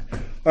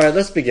All right,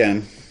 let's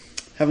begin.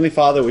 Heavenly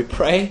Father, we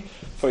pray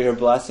for your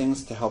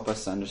blessings to help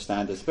us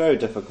understand this very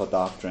difficult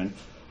doctrine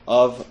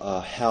of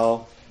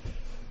hell.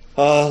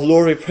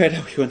 Lord, we pray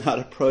that we would not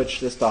approach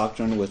this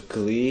doctrine with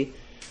glee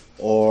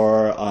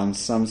or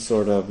some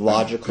sort of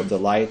logical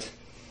delight,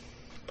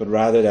 but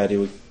rather that it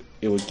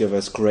would give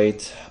us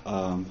great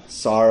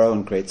sorrow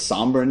and great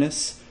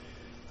somberness.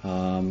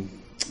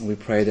 We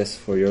pray this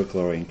for your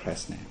glory in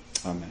Christ's name.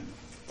 Amen.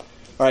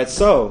 All right,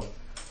 so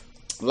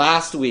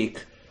last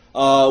week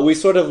we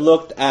sort of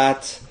looked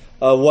at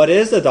what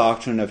is the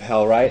doctrine of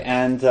hell, right?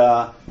 And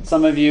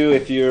some of you,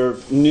 if you're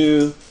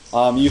new,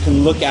 you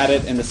can look at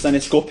it in the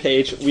Sunday school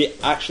page. We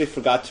actually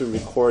forgot to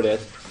record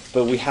it,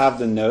 but we have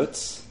the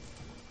notes,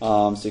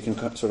 so you can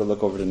sort of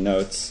look over the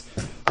notes.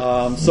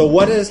 So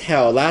what is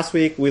hell? Last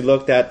week we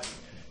looked at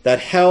that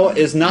hell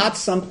is not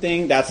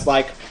something that's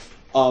like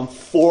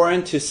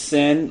foreign to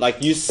sin,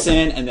 like you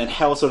sin and then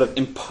hell sort of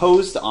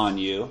imposed on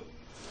you,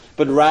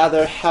 but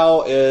rather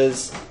hell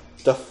is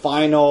the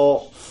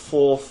final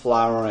full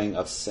flowering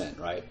of sin,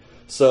 right?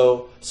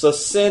 So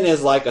sin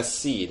is like a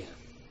seed,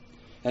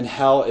 and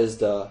hell is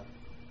the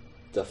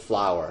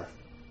flower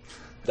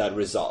that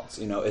results.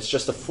 It's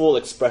just the full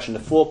expression, the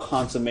full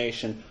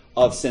consummation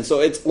of sin. So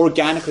it's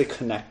organically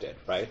connected,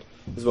 right?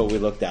 Is what we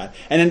looked at.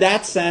 And in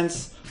that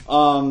sense,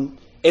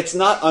 it's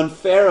not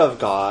unfair of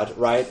God,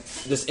 right?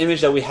 This image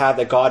that we have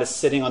that God is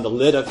sitting on the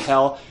lid of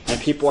hell and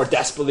people are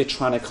desperately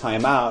trying to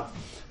climb out,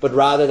 but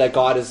rather that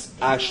God is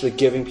actually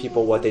giving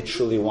people what they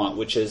truly want,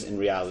 which is in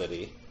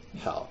reality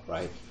hell,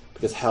 right?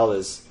 Because hell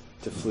is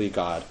to flee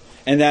God.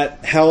 And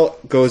that hell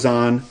goes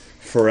on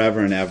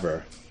forever and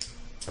ever.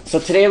 So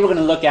today we're going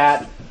to look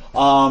at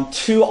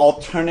two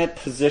alternate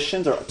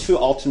positions or two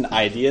alternate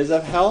ideas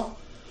of hell.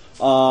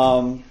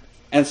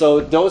 And so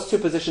those two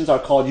positions are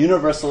called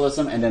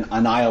universalism and then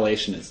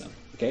annihilationism.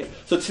 Okay?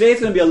 So today's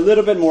going to be a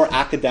little bit more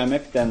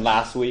academic than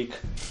last week,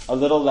 a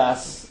little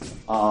less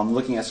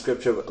looking at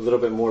scripture, a little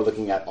bit more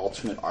looking at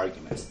alternate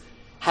arguments.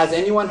 Has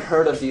anyone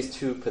heard of these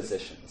two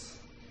positions?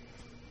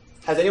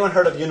 Has anyone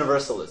heard of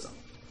universalism?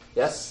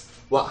 Yes?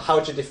 Well, how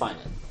would you define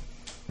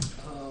it?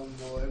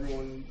 Well,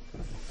 everyone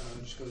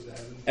just goes to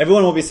heaven.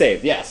 Everyone will be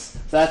saved, yes.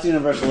 So that's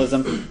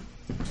universalism.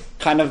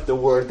 Kind of the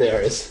word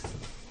there is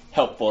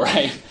helpful,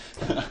 right?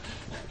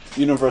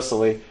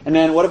 Universally. And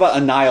then what about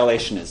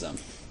annihilationism?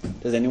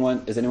 Is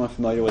anyone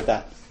familiar with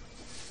that?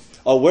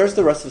 Oh, where's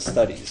the rest of the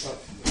studies?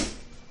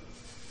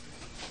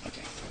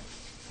 Okay.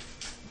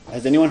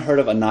 Has anyone heard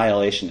of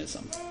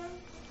annihilationism?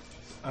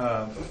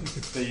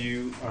 That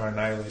you are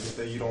annihilated,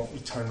 that you don't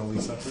eternally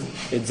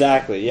suffer.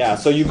 Exactly, yeah.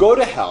 So you go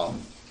to hell,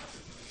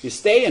 you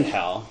stay in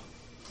hell,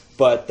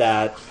 but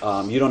that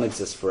you don't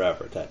exist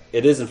forever. That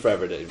it isn't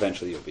forever, that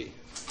eventually you'll be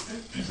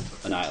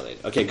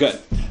annihilated. Okay, good.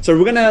 So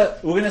we're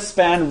gonna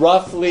spend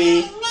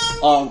roughly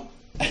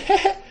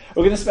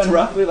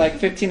like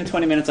 15 to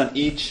 20 minutes on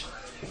each,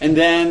 and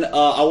then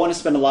I want to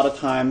spend a lot of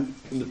time,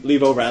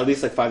 leave over at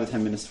least like 5 to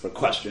 10 minutes for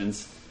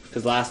questions,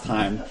 because last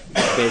time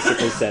I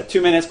basically said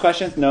 2 minutes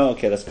questions. No,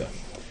 okay, let's go.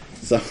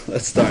 So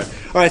let's start.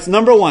 All right, so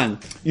number one,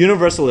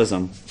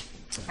 universalism.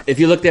 If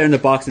you look there in the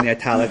box in the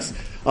italics,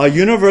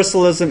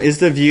 universalism is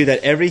the view that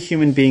every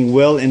human being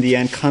will in the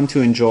end come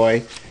to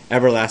enjoy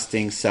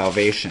everlasting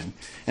salvation.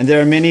 And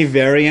there are many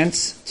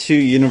variants to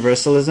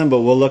universalism,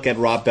 but we'll look at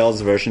Rob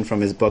Bell's version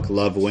from his book,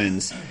 Love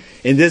Wins.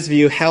 In this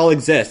view, hell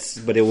exists,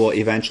 but it will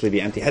eventually be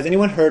empty. Has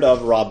anyone heard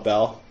of Rob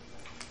Bell?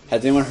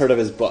 Has anyone heard of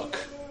his book?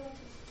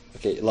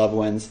 Okay, Love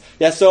Wins.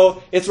 Yeah,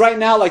 so it's right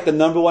now like the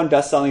 #1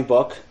 best-selling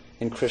book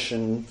in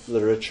Christian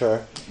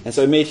literature. And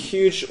so it made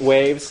huge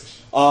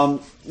waves.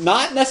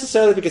 Not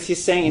necessarily because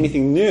he's saying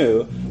anything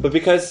new, but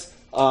because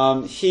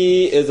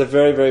he is a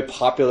very, very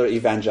popular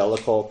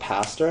evangelical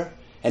pastor,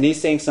 and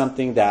he's saying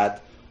something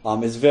that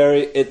is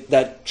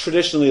that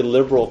traditionally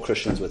liberal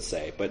Christians would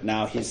say, but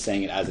now he's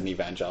saying it as an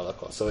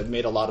evangelical. So it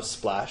made a lot of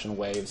splash and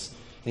waves.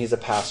 And he's a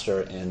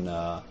pastor in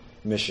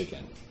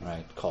Michigan,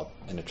 right?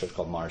 In a church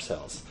called Mars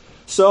Hills.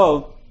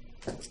 So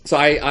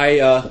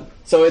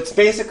it's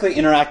basically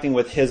interacting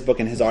with his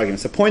book and his argument.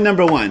 So point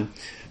number one.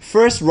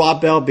 First,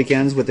 Rob Bell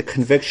begins with the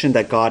conviction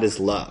that God is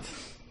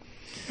love.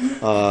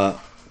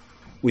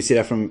 We see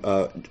that from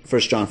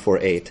 1 John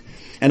 4:8.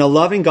 And a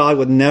loving God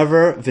would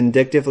never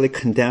vindictively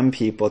condemn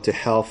people to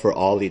hell for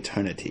all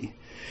eternity.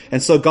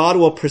 And so God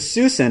will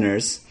pursue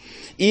sinners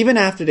even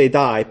after they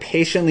die,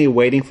 patiently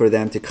waiting for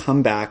them to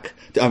come back,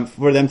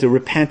 for them to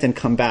repent and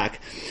come back.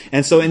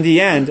 And so in the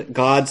end,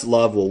 God's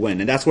love will win.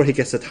 And that's where he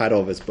gets the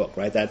title of his book,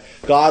 right? That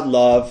God's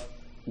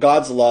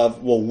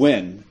love will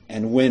win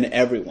and win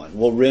everyone.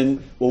 Will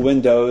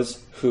win those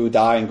who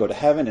die and go to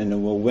heaven, and it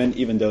will win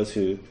even those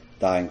who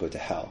die and go to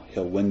hell.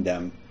 He'll win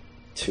them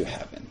to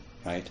heaven,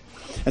 right?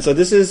 And so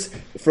this is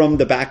from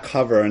the back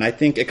cover, and I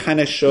think it kind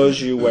of shows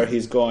you where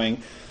he's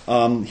going.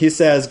 He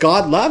says,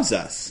 God loves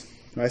us,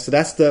 right? So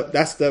that's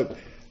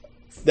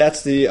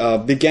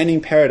the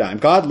beginning paradigm.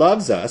 God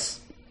loves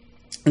us,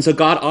 and so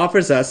God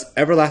offers us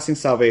everlasting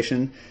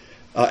salvation,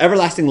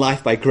 everlasting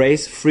life by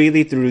grace,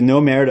 freely through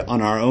no merit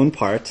on our own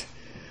part,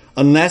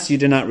 unless you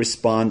do not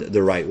respond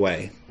the right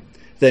way.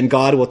 then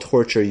God will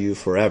torture you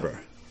forever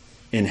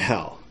in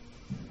hell.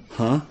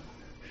 Huh?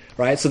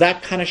 Right? So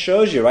that kind of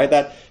shows you, right,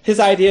 that his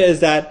idea is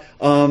that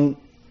a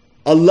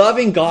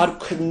loving God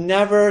could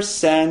never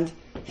send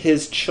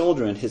his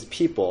children, his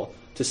people,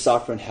 to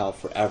suffer in hell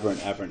forever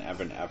and ever and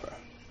ever and ever.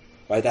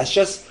 Right? That's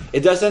just,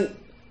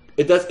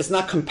 it's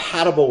not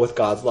compatible with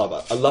God's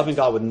love. A loving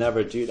God would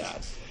never do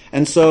that.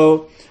 And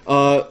so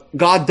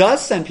God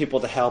does send people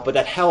to hell, but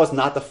that hell is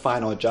not the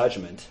final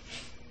judgment,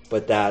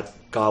 but that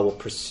God will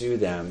pursue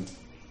them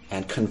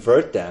and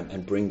convert them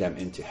and bring them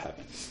into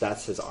heaven.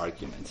 That's his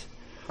argument.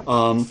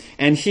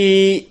 And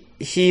he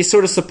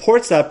sort of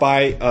supports that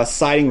by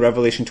citing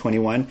Revelation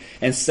 21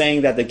 and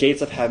saying that the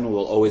gates of heaven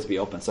will always be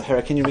open. So,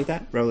 Hera, can you read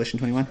that? Revelation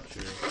 21?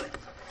 Sure.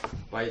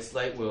 By its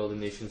light will the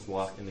nations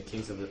walk, and the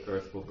kings of the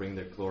earth will bring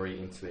their glory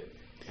into it.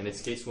 And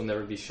its gates will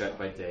never be shut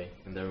by day,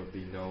 and there will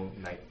be no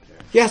night there.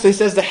 Yeah, so he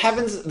says the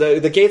heavens,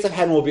 the gates of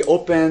heaven will be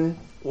open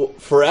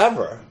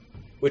forever,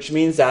 which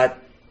means that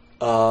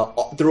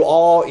through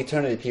all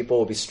eternity, people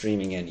will be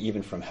streaming in,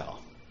 even from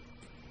hell.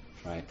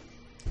 Right?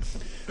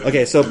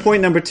 Okay, so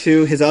point number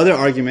 2, his other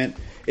argument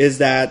is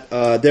that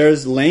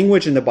there's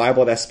language in the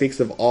Bible that speaks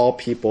of all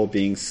people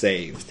being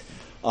saved.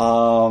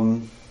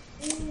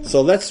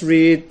 So let's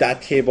read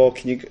that table.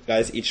 Can you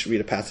guys each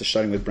read a passage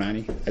starting with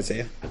Brownie,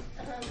 Isaiah?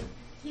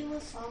 He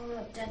will swallow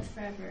up death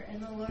forever,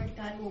 and the Lord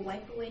God will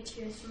wipe away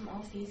tears from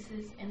all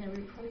faces, and the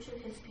reproach of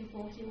his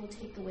people he will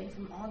take away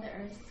from all the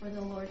earth, for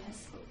the Lord has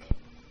spoken.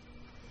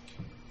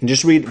 And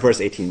just read verse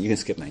 18. You can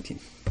skip 19.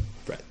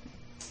 Brett.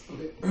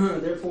 Okay.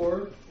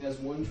 Therefore, as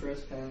one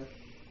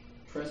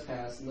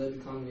trespass led to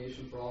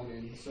condemnation for all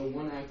men, so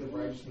one act of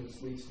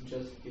righteousness leads to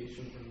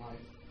justification and life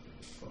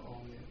for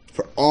all men.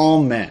 For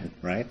all men,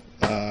 right?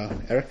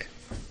 Eric?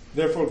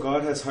 Therefore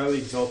God has highly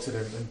exalted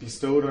him and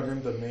bestowed on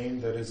him the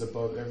name that is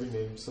above every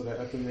name, so that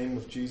at the name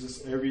of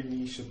Jesus every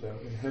knee should bow,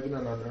 in heaven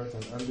and on earth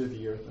and under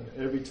the earth,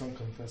 and every tongue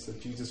confess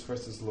that Jesus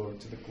Christ is Lord,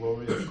 to the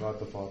glory of God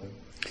the Father.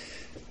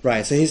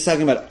 Right, so he's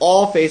talking about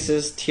all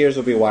faces, tears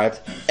will be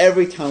wiped,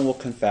 every tongue will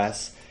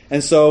confess.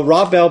 And so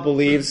Rob Bell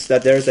believes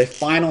that there's a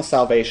final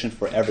salvation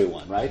for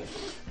everyone, right?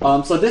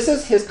 So this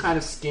is his kind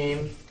of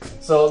scheme.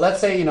 So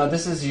let's say,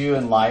 this is you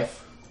in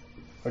life,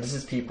 or this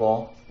is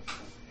people,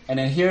 and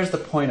then here's the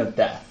point of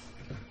death,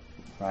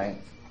 right?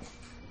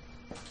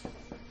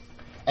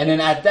 And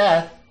then at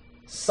death,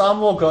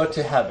 some will go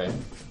to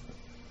heaven,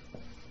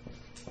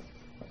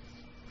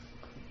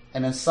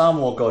 and then some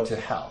will go to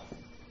hell.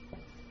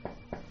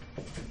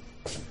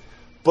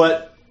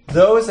 But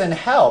those in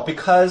hell,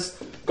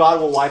 because God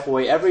will wipe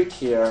away every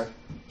tear,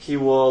 He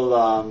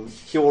will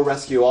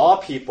rescue all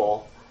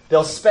people.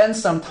 They'll spend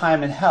some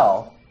time in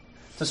hell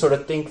to sort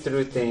of think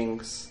through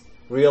things,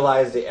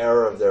 realize the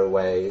error of their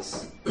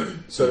ways,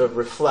 sort of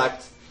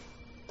reflect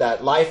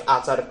that life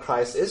outside of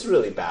Christ is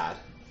really bad.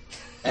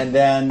 And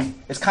then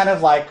it's kind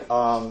of like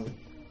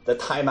the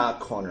timeout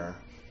corner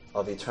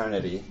of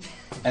eternity.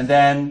 And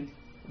then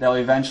they'll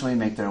eventually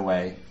make their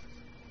way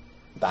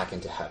back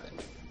into heaven.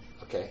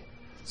 Okay?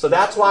 So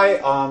that's why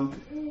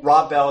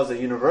Rob Bell is a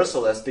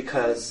universalist,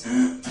 because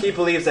he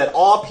believes that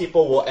all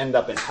people will end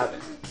up in heaven.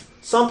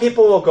 Some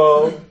people will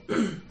go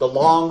the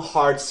long,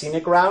 hard,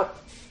 scenic route,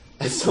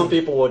 and some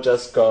people will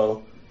just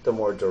go the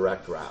more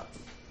direct route.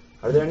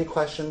 Are there any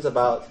questions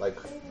about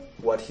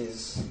what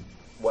his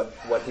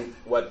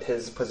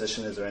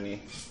position is, or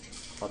any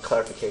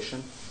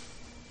clarification?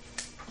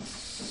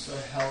 So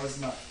hell is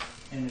not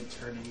in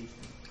eternity.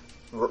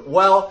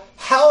 Well,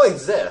 hell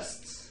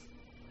exists,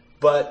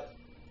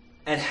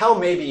 and hell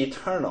may be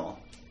eternal,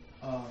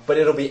 but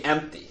it'll be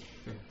empty.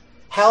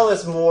 Hell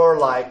is more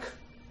like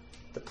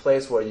the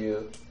place where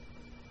you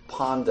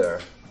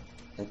ponder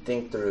and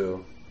think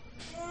through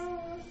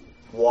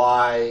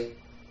what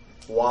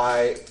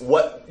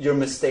your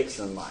mistakes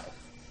in life.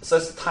 So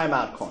it's a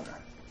timeout corner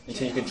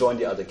until you can join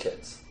the other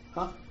kids.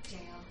 Huh? Jail.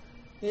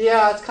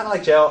 Yeah, it's kind of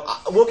like jail.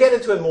 We'll get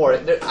into it more.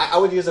 I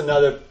would use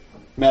another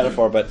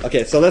metaphor, but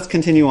okay. So let's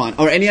continue on.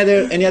 Or any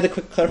other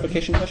quick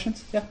clarification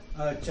questions? Yeah.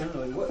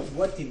 Generally,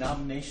 what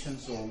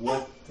denominations or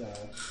what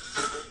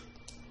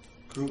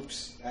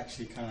groups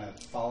actually kind of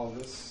follow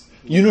this?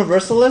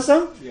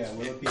 Universalism? Yeah.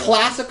 Will it be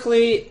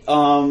Classically,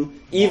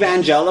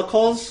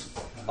 evangelicals.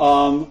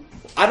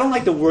 I don't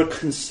like the word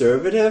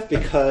conservative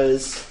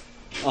because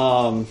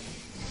I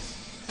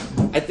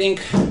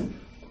think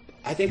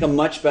a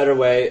much better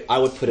way I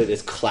would put it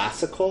is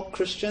classical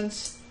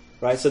Christians,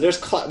 right? So there's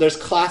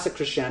classic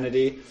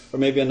Christianity, or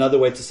maybe another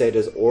way to say it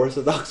is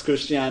Orthodox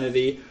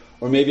Christianity,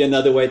 or maybe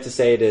another way to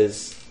say it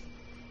is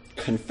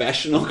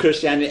confessional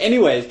Christianity.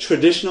 Anyway,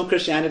 traditional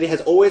Christianity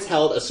has always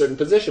held a certain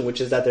position, which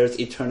is that there's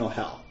eternal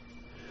hell.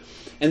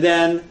 And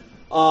then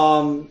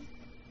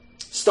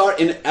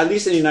at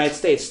least in the United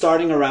States,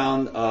 starting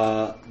around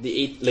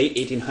the late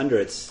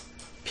 1800s,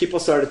 people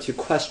started to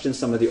question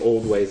some of the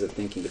old ways of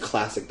thinking, the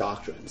classic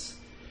doctrines.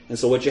 And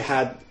so what you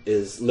had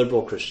is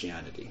liberal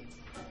Christianity.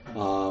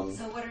 So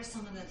what are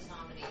some of the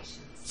denominations?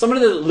 Some of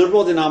the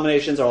liberal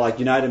denominations are like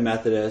United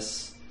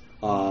Methodists.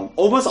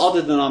 Almost all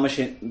the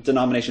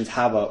denominations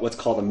have what's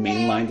called a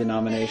mainline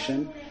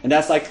denomination. And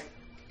that's like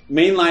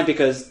mainline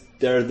because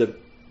they're the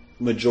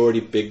majority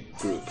big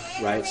group,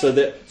 right? So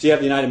you have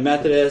the United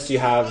Methodists, you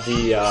have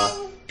the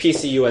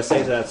PCUSA,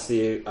 so that's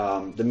the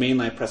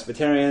mainline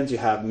Presbyterians, you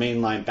have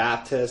mainline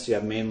Baptists, you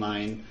have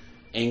mainline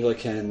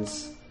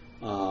Anglicans,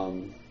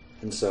 and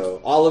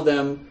so all of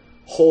them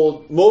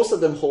most of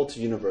them hold to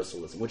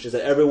universalism, which is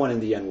that everyone in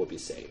the end will be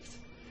saved.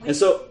 And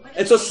so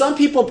some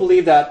people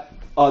believe that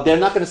they're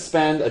not going to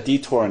spend a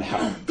detour in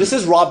hell. This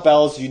is Rob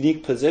Bell's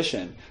unique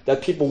position,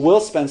 that people will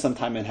spend some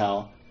time in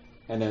hell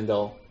and then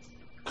they'll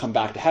come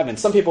back to heaven.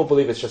 Some people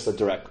believe it's just a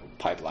direct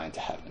pipeline to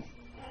heaven.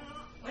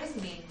 What does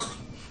it mean?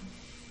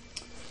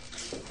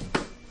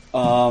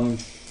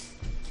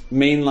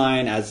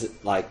 Mainline as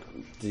like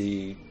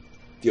the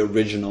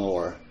original,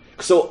 or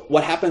so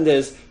what happened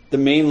is the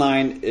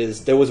mainline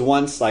is there was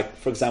once, like,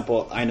 for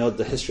example, I know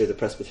the history of the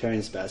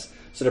Presbyterians best.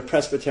 So the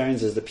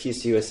Presbyterians is the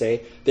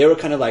PCUSA. They were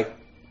kind of like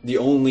the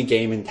only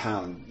game in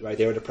town, right?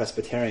 They were the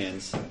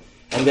Presbyterians.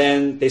 And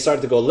then they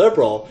started to go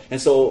liberal,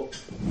 and so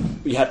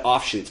we had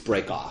offshoots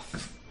break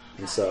off.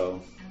 And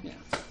so, yeah.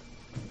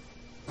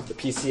 The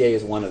PCA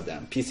is one of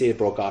them. PCA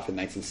broke off in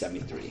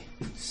 1973.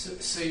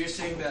 So you're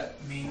saying that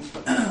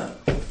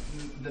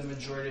the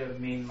majority of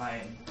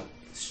mainline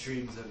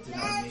streams of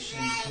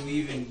denominations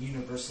believe in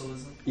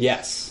universalism?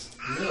 Yes.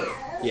 Really?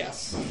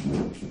 Yes.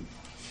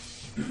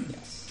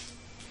 Yes.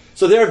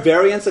 So there are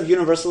variants of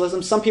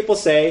universalism. Some people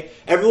say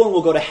everyone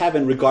will go to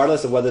heaven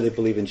regardless of whether they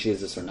believe in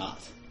Jesus or not.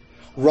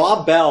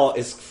 Rob Bell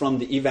is from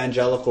the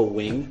evangelical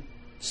wing,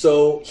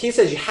 so he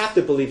says you have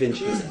to believe in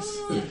Jesus.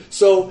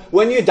 So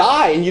when you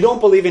die and you don't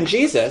believe in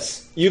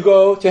Jesus, you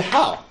go to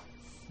hell.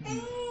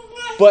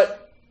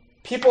 But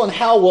people in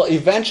hell will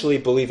eventually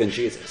believe in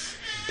Jesus,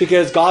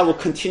 because God will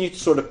continue to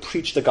sort of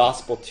preach the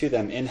gospel to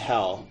them in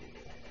hell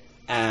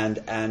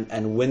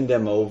and win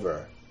them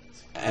over.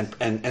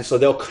 And so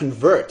they'll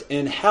convert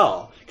in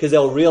hell because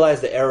they'll realize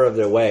the error of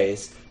their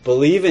ways,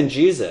 believe in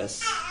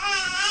Jesus,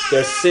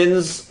 their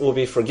sins will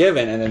be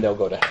forgiven, and then they'll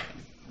go to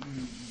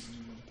heaven.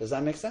 Does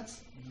that make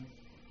sense?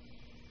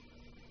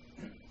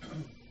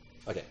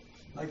 Okay.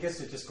 I guess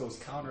it just goes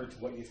counter to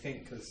what you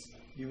think, because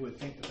you would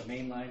think that the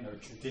mainline or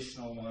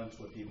traditional ones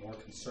would be more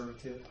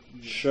conservative.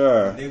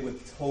 Sure. And they would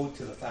hold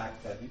to the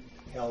fact that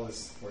hell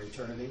is for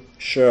eternity.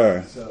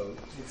 Sure. So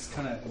it's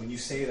kind of, when you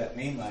say that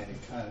mainline,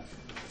 it kind of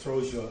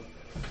throws you.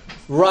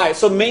 Right.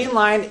 So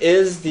mainline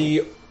is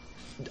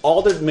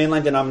all the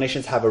mainline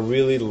denominations have a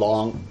really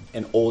long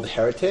and old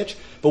heritage.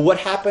 But what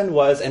happened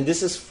was, and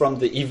this is from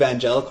the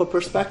evangelical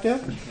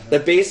perspective,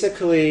 that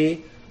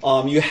basically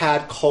you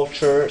had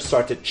culture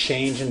start to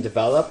change and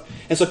develop.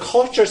 And so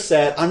culture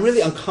said, I'm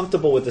really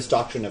uncomfortable with this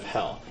doctrine of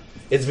hell.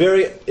 It's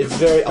very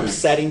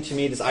upsetting to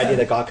me, this idea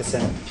that God could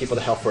send people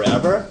to hell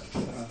forever.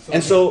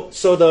 And so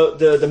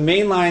the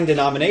mainline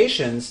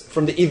denominations,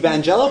 from the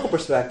evangelical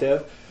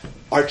perspective,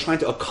 are trying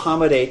to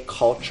accommodate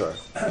culture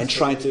and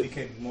trying to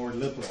become more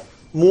liberal.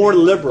 More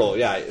liberal,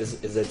 yeah,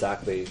 is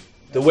exactly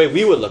the way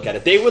we would look at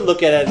it. They would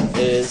look at it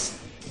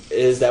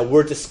is that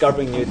we're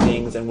discovering new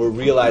things and we're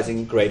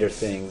realizing greater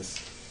things,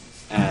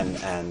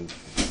 and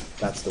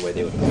that's the way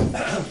they would look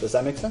at it. Does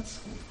that make sense?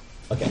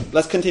 Okay,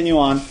 let's continue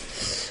on.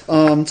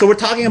 So we're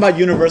talking about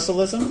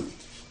universalism.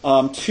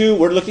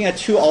 We're looking at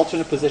two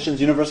alternate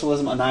positions: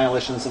 universalism,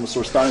 annihilationism.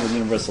 So we're starting with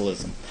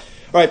universalism.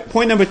 All right,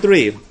 point number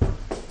 3.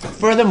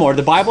 Furthermore,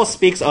 the Bible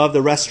speaks of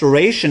the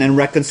restoration and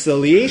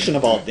reconciliation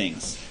of all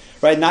things.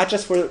 Right, not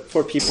just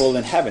for people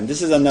in heaven.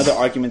 This is another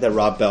argument that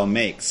Rob Bell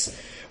makes.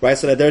 Right,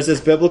 so that there's this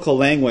biblical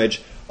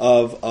language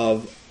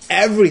of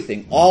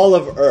everything, all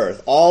of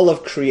earth, all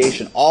of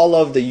creation, all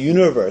of the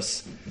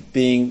universe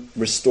being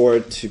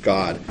restored to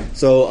God.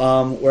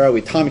 So where are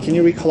we? Tommy, can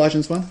you read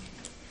Colossians 1?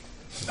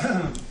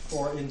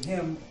 For in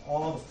him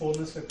all the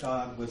fullness of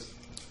God was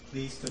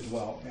pleased to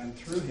dwell, and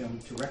through him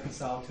to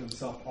reconcile to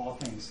himself all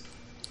things,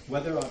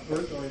 whether on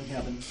earth or in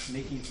heaven,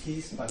 making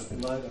peace by the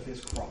blood of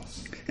his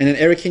cross. And then,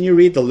 Eric, can you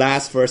read the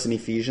last verse in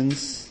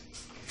Ephesians?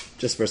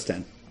 Just verse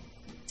 10.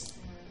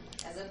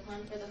 As a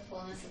plan for the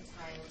fullness of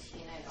time to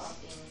unite all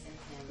things in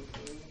him,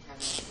 in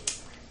heaven and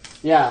earth.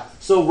 Yeah,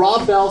 so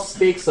Rob Bell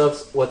speaks of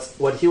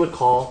what he would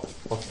call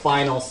a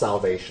final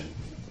salvation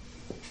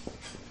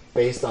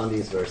based on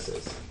these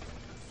verses.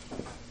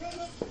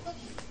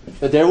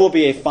 That there will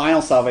be a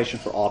final salvation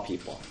for all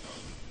people.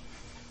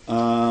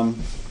 All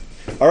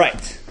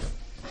right.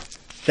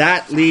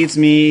 That leads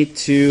me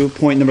to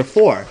point number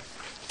 4.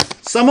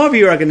 Some of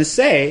you are going to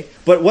say,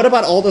 but what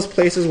about all those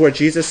places where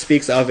Jesus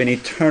speaks of an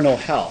eternal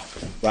hell,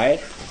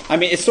 right? I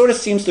mean, it sort of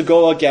seems to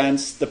go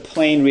against the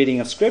plain reading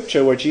of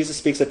Scripture where Jesus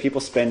speaks of people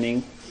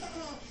spending,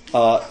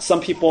 some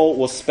people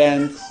will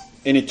spend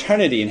an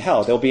eternity in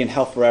hell. They'll be in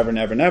hell forever and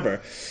ever and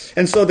ever.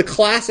 And so the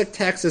classic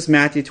text is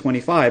Matthew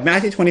 25.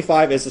 Matthew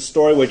 25 is a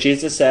story where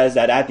Jesus says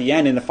that at the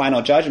end, in the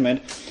final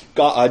judgment,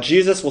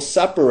 Jesus will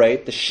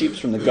separate the sheep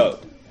from the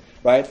goat.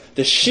 Right?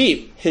 The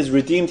sheep, his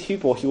redeemed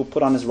people, he will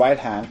put on his right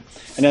hand.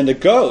 And then the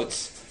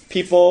goats,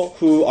 people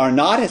who are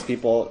not his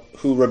people,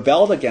 who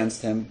rebelled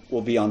against him,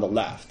 will be on the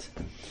left.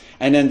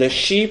 And then the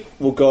sheep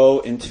will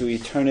go into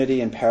eternity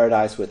in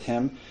paradise with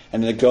him.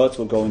 and the goats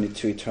will go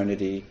into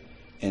eternity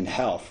in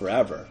hell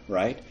forever,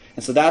 right?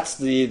 And so that's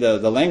the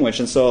language.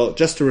 And so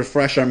just to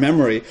refresh our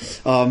memory,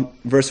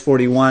 verse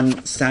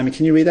 41, Sammy,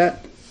 can you read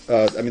that?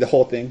 The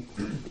whole thing,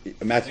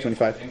 Matthew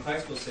 25. And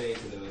Christ will say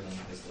to those on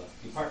his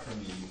left, "Depart from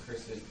me, you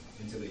cursed,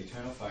 into the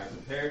eternal fire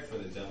prepared for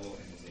the devil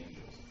and his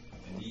angels.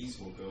 And these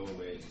will go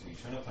away into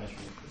eternal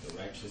punishment, but the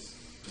righteous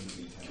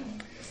into eternal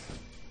life."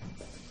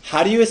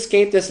 How do you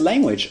escape this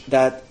language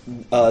that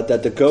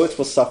the goats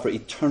will suffer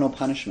eternal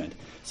punishment?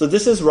 So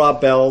this is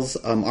Rob Bell's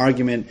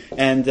argument,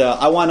 and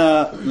I want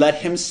to let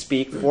him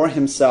speak for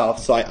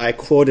himself, so I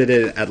quoted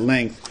it at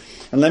length.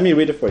 And let me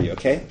read it for you,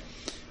 okay?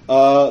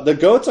 The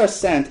goats are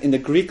sent in the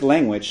Greek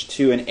language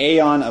to an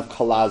aeon of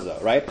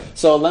kolazo, right?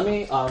 So let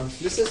me,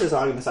 this is his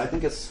argument, so I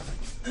think it's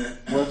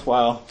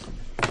worthwhile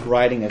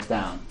writing it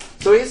down.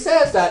 So he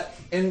says that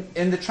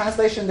in the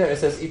translation there it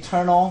says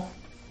eternal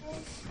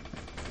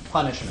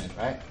punishment,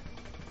 right?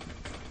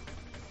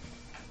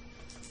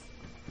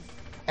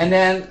 And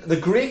then the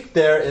Greek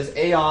there is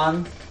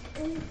aeon,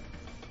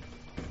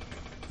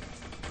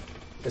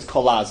 is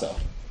kolazo,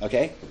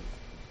 okay?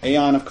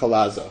 Aeon of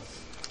kolazo.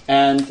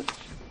 And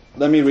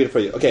let me read it for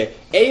you. Okay,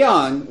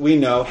 aeon, we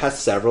know, has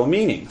several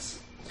meanings.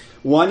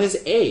 One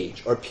is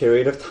age or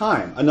period of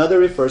time. Another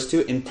refers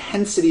to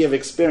intensity of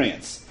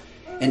experience.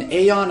 An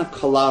aeon of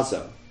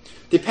kolazo.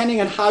 Depending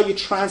on how you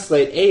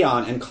translate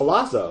aeon and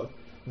kolazo,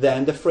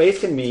 then the phrase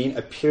can mean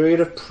a period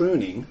of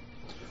pruning,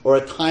 or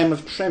a time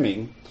of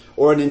trimming,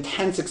 or an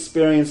intense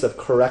experience of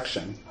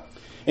correction.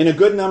 In a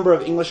good number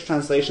of English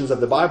translations of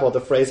the Bible,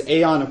 the phrase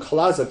aeon of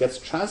kolazo gets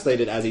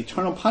translated as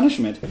eternal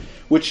punishment,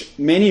 which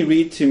many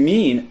read to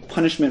mean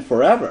punishment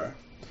forever,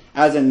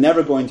 as in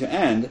never going to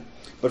end,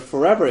 but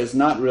forever is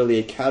not really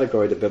a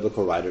category the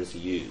biblical writers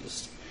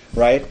used,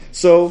 right?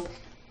 So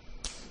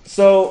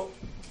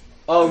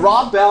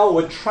Rob Bell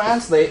would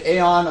translate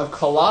aeon of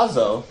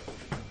kolazo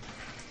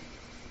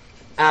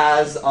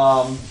as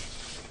a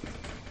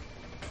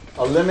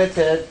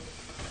limited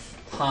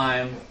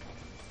time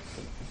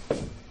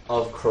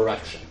of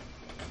correction.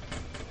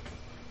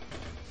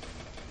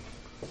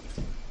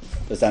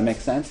 Does that make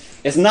sense?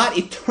 It's not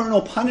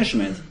eternal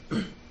punishment,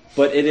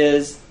 but it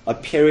is a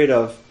period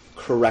of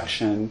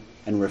correction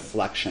and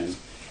reflection.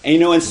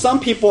 And some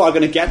people are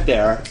going to get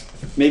there,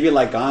 maybe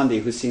like Gandhi,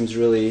 who seems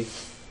really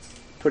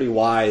pretty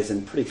wise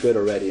and pretty good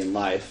already in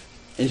life,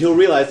 and he'll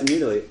realize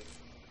immediately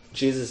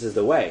Jesus is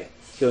the way.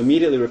 He'll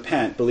immediately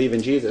repent, believe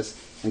in Jesus,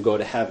 and go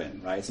to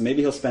heaven, right? So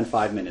maybe he'll spend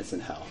 5 minutes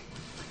in hell.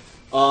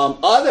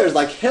 Others,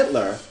 like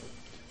Hitler,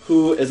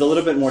 who is a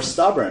little bit more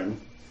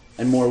stubborn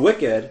and more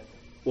wicked,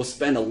 will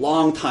spend a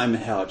long time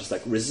in hell, just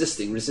like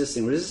resisting.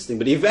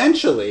 But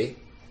eventually,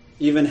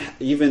 even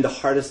the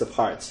hardest of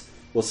hearts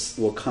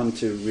will come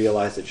to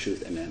realize the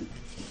truth and then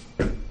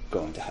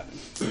go into heaven.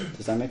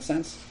 Does that make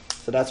sense?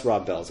 So that's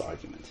Rob Bell's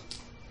argument.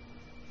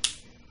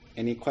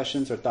 Any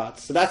questions or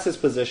thoughts? So that's his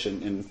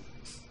position in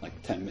like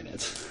 10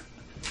 minutes.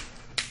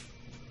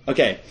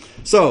 Okay,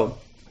 so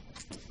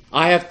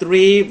I have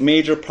 3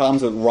 major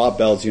problems with Rob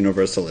Bell's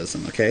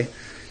universalism, okay?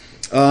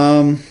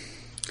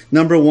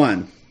 Number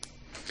 1,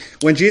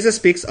 when Jesus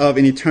speaks of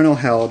an eternal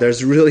hell,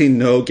 there's really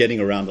no getting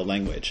around the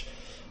language.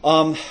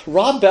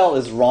 Rob Bell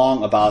is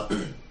wrong about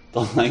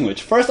the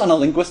language. First, on a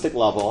linguistic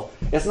level,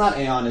 it's not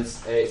aeon,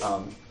 it's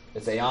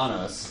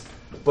aeonos.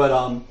 But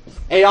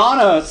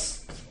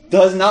aeonos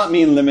does not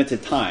mean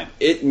limited time.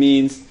 It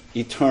means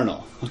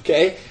eternal,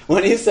 okay?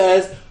 When he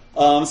says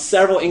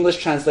several English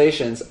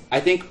translations,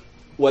 I think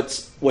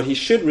what he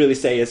should really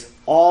say is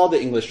all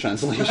the English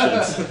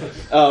translations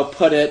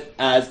put it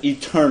as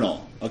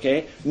eternal,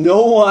 okay?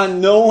 No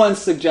one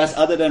suggests,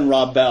 other than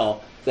Rob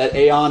Bell, that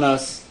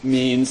aeonos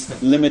means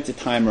limited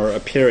time or a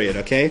period,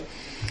 okay?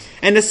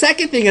 And the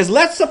second thing is,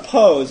 let's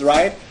suppose,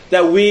 right,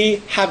 that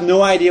we have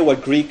no idea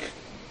what Greek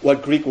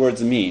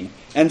words mean.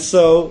 And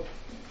so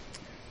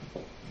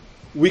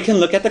we can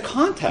look at the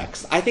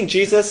context. I think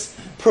Jesus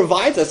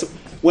provides us,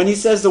 when he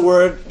says the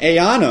word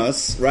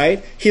aeonos,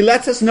 right, he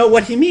lets us know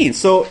what he means.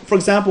 So, for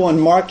example, in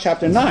Mark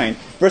chapter 9,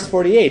 verse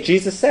 48,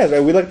 Jesus says,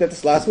 right, we looked at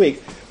this last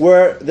week,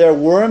 where their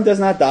worm does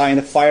not die and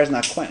the fire is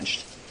not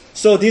quenched.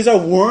 So these are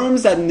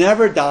worms that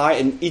never die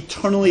and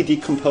eternally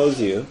decompose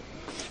you,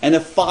 and a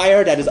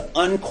fire that is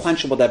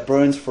unquenchable, that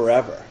burns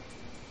forever.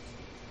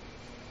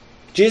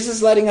 Jesus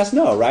is letting us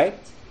know, right,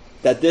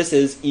 that this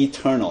is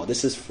eternal.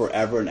 This is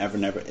forever and ever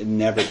and ever. It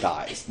never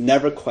dies,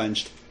 never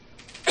quenched,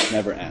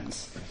 never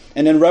ends.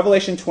 And in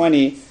Revelation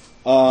 20,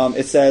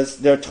 it says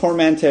they're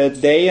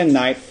tormented day and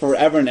night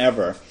forever and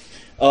ever.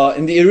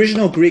 In the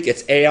original Greek,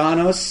 it's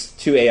aeonos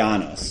to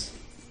aeonos,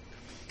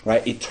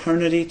 right?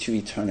 Eternity to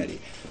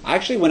eternity.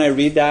 Actually, when I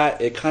read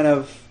that, it kind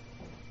of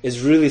is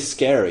really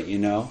scary,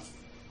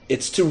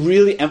 It's to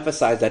really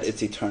emphasize that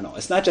it's eternal.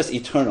 It's not just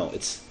eternal,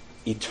 it's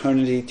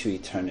eternity to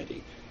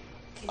eternity.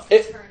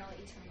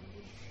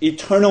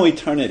 Eternal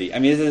eternity. I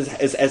mean, it's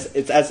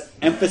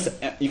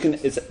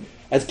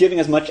as giving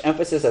as much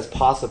emphasis as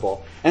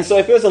possible. And so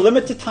if it was a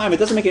limited time, it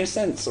doesn't make any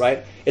sense,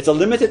 right? It's a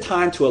limited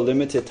time to a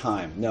limited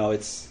time. No,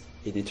 it's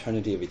an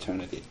eternity of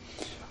eternity.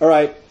 All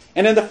right.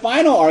 And then the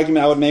final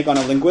argument I would make on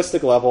a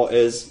linguistic level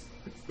is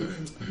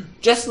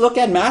just look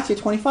at Matthew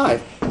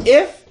 25.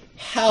 If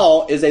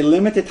hell is a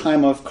limited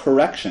time of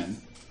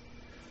correction,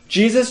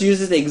 Jesus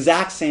uses the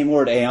exact same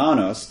word,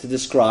 aeonos, to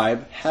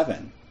describe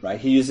heaven. Right?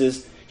 He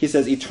says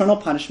eternal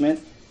punishment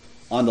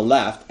on the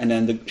left, and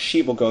then the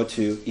sheep will go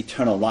to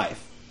eternal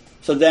life.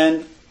 So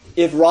then,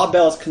 if Rob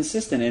Bell is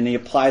consistent and he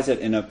applies it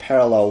in a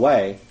parallel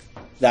way,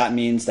 that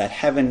means that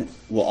heaven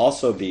will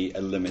also be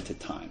a limited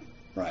time,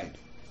 right?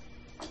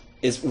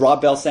 Is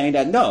Rob Bell saying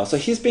that? No. So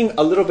he's being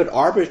a little bit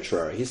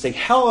arbitrary. He's saying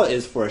hell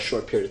is for a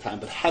short period of time,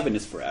 but heaven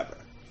is forever.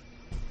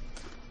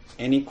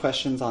 Any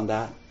questions on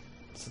that?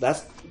 So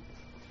that's...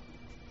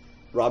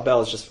 Rob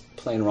Bell is just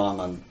plain wrong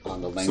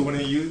on the language. So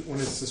when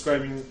it's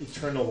describing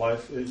eternal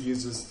life, it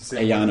uses the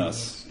same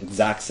Aeonos,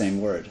 exact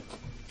same word,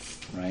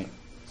 right?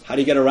 How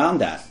do you get around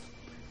that?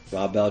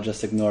 Rob Bell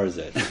just ignores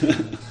it.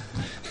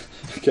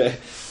 Okay.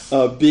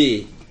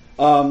 B.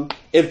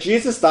 If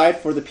Jesus died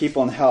for the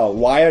people in hell,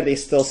 why are they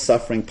still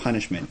suffering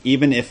punishment,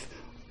 even if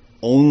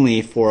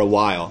only for a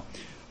while?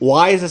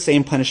 Why is the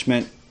same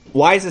punishment?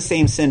 Why is the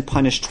same sin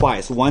punished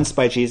twice? Once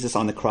by Jesus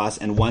on the cross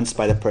and once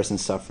by the person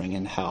suffering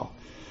in hell.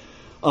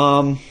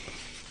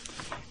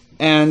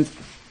 And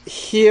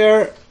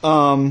here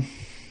Rob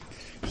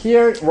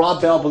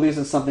Bell believes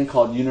in something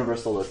called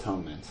universal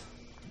atonement.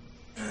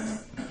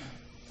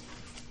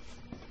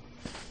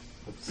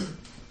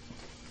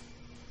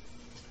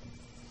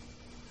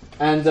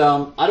 And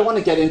I don't want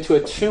to get into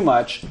it too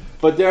much,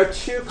 but there are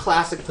two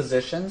classic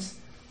positions.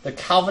 The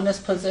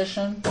Calvinist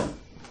position,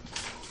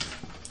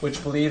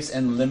 which believes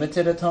in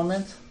limited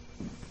atonement.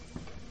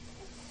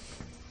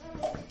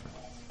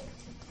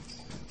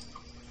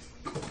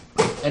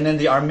 And then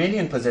the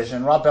Arminian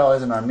position, Rob Bell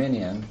is an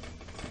Arminian,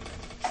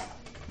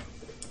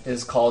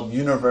 is called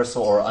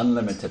universal or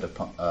unlimited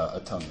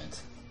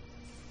atonement.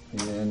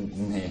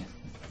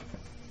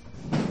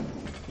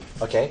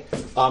 Okay.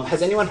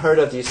 Has anyone heard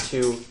of these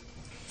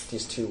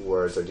two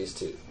words or these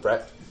two?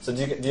 Brett? So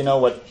do you know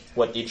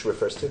what each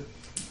refers to?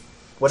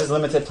 What is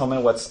limited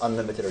atonement? What's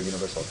unlimited or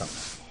universal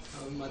atonement?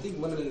 I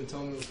think limited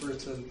atonement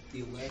refers to the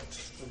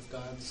elect of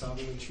God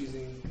sovereignly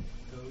choosing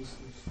those.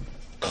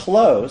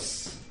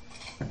 Close.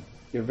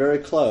 You're very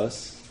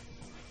close.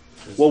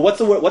 Well, what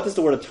does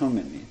the word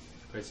atonement mean?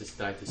 Christ just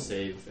died to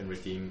save and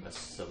redeem a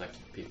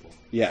selected people.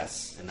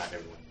 Yes. And not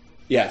everyone.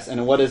 Yes,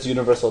 and what is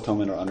universal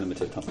atonement or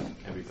unlimited atonement?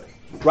 Everybody.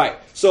 Right.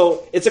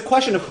 So it's a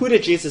question of who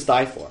did Jesus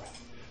die for?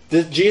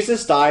 Did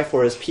Jesus die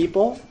for his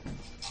people,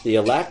 the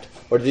elect,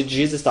 or did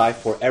Jesus die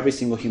for every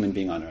single human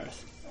being on earth?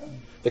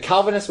 The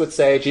Calvinists would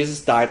say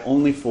Jesus died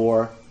only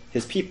for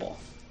his people.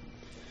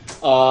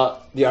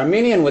 The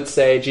Arminian would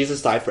say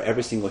Jesus died for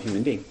every single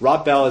human being.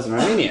 Rob Bell is an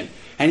Arminian.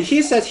 And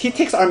he says he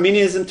takes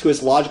Arminianism to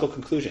its logical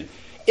conclusion.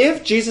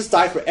 If Jesus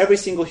died for every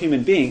single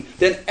human being,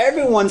 then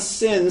everyone's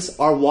sins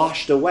are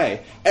washed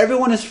away.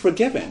 Everyone is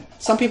forgiven.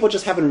 Some people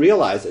just haven't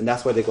realized it, and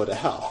that's why they go to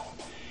hell.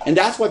 And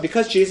that's why,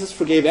 because Jesus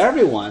forgave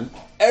everyone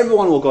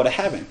will go to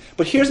heaven.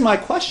 But here's my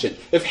question.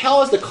 If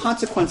hell is the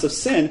consequence of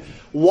sin,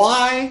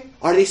 why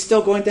are they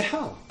still going to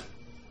hell?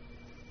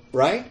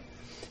 Right?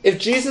 If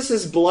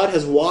Jesus' blood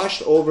has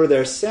washed over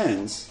their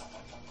sins,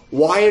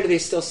 why are they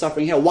still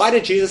suffering hell? Why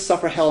did Jesus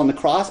suffer hell on the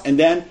cross, and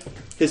then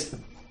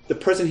the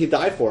person he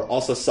died for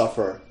also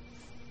suffer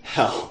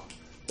hell?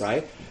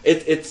 Right?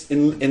 It's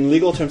in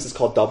legal terms, it's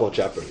called double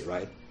jeopardy,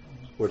 right?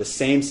 Where the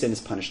same sin is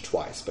punished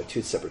twice by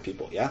two separate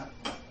people. Yeah?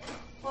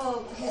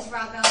 Well, because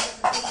Rob Bell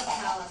doesn't think of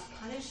hell as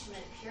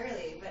punishment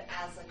purely, but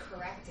as a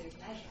corrective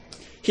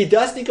measure. He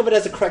does think of it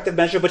as a corrective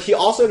measure, but he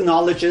also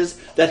acknowledges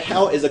that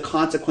hell is a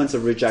consequence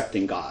of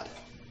rejecting God.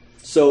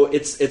 So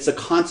it's a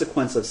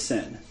consequence of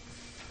sin,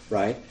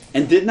 right?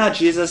 And did not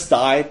Jesus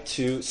die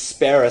to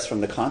spare us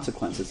from the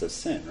consequences of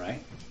sin,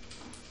 right?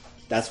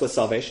 That's what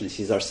salvation is.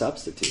 He's our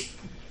substitute.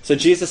 So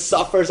Jesus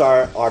suffers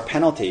our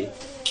penalty,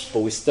 but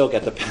we still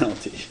get the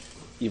penalty,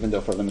 even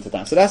though for a limited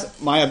time. So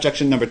that's my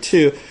objection number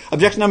 2.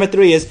 Objection number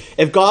 3 is,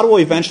 if God will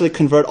eventually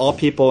convert all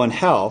people in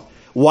hell,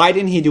 why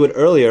didn't he do it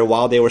earlier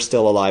while they were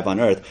still alive on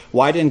earth?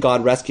 Why didn't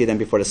God rescue them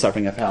before the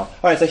suffering of hell?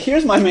 All right, so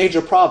here's my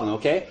major problem,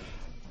 okay?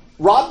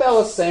 Rob Bell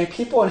is saying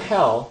people in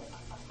hell,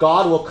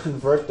 God will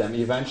convert them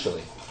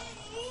eventually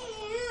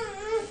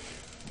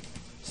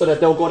so that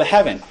they'll go to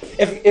heaven.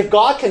 If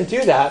God can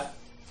do that,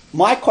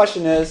 my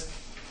question is,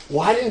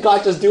 why didn't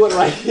God just do it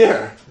right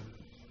here?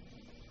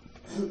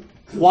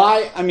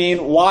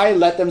 Why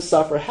let them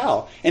suffer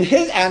hell? And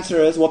his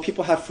answer is, well,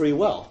 people have free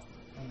will.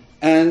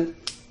 And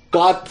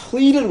God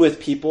pleaded with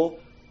people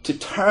to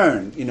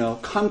turn,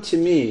 come to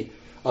me,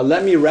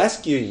 let me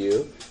rescue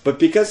you. But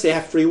because they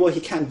have free will, he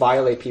can't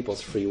violate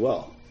people's free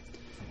will.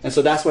 And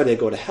so that's why they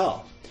go to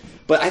hell.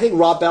 But I think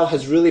Rob Bell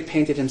has really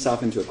painted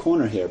himself into a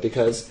corner here,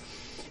 because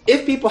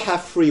if people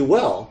have free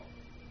will,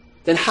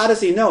 then how does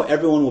he know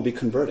everyone will be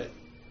converted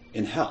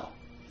in hell?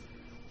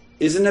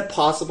 Isn't it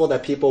possible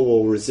that people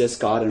will resist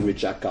God and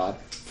reject God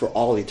for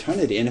all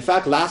eternity? And in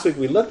fact, last week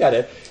we looked at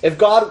it. If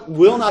God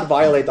will not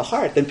violate the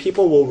heart, then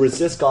people will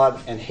resist God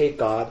and hate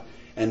God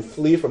and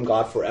flee from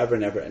God forever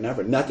and ever and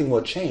ever. Nothing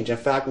will change. In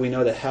fact, we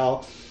know that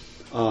hell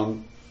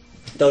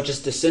they'll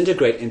just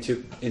disintegrate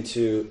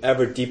into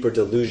ever deeper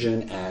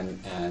delusion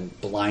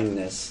and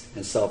blindness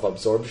and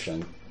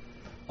self-absorption.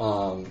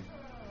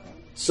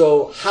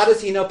 So how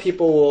does he know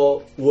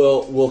people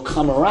will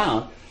come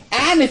around?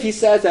 And if he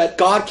says that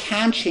God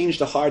can change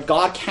the heart,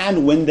 God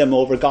can win them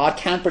over, God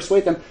can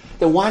persuade them,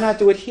 then why not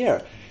do it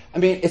here? I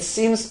mean, it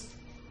seems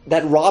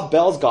that Rob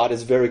Bell's God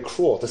is very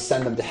cruel to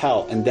send them to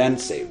hell and then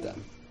save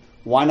them.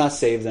 Why not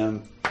save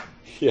them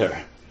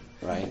here,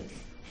 right?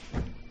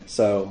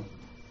 So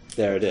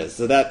there it is.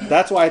 So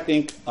that's why I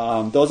think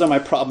those are my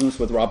problems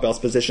with Rob Bell's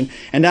position.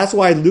 And that's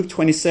why Luke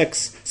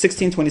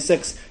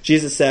 16:26,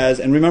 Jesus says,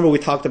 and remember we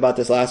talked about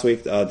this last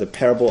week, the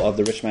parable of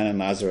the rich man and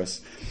Lazarus.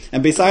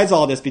 And besides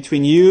all this,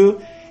 between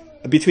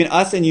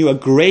us and you, a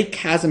great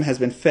chasm has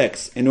been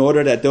fixed, in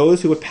order that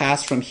those who would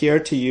pass from here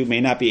to you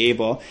may not be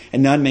able,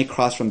 and none may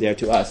cross from there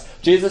to us.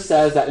 Jesus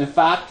says that, in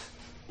fact,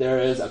 there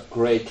is a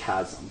great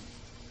chasm,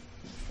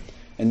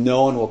 and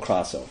no one will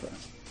cross over.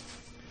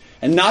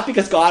 And not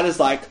because God is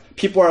like,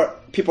 people are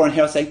in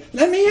hell saying,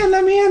 let me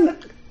in.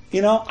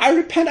 You know, I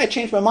repent, I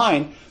changed my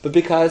mind. But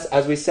because,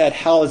 as we said,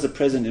 hell is a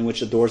prison in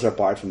which the doors are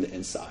barred from the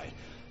inside.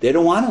 They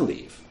don't want to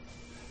leave.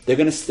 They're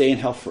going to stay in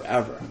hell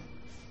forever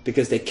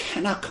because they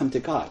cannot come to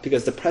God,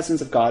 because the presence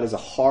of God is a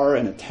horror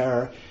and a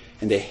terror,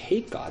 and they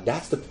hate God.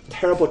 That's the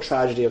terrible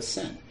tragedy of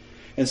sin.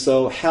 And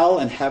so hell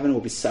and heaven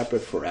will be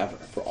separate forever,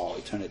 for all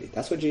eternity.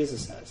 That's what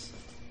Jesus says.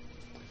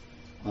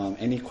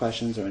 Any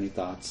questions or any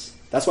thoughts?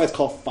 That's why it's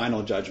called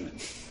final judgment,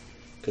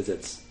 because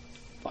it's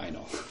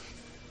final.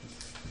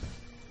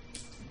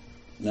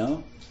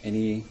 No?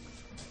 Any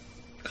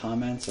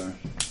comments? Or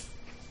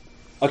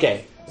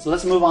okay, so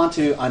let's move on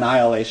to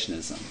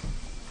annihilationism.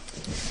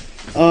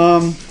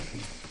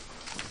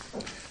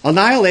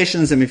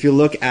 Annihilationism, if you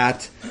look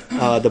at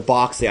the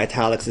box, the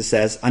italics, it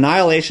says,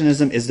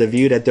 annihilationism is the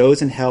view that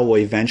those in hell will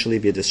eventually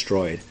be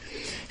destroyed.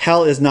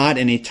 Hell is not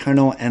an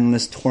eternal,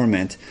 endless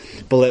torment,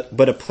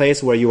 but a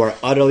place where you are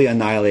utterly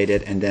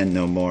annihilated and then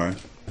no more.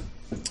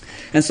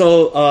 And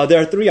so there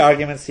are three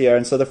arguments here.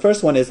 And so the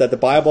first one is that the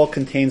Bible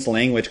contains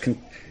language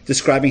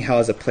describing hell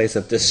as a place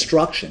of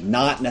destruction,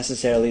 not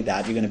necessarily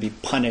that you're going to be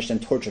punished and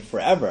tortured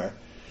forever,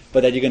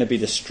 but that you're going to be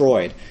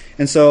destroyed.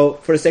 And so,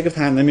 for the sake of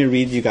time, let me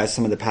read you guys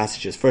some of the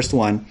passages. First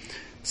one,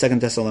 2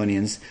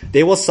 Thessalonians.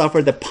 They will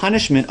suffer the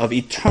punishment of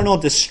eternal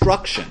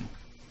destruction,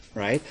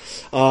 right?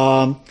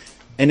 And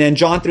then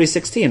John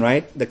 3:16,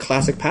 right? The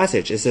classic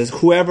passage. It says,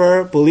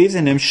 whoever believes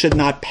in him should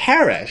not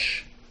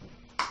perish,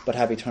 but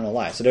have eternal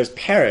life. So there's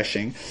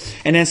perishing.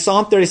 And then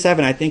Psalm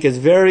 37, I think, is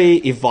very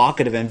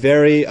evocative and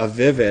very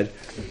vivid.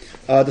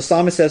 The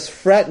psalmist says,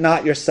 fret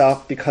not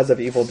yourself because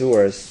of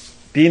evildoers.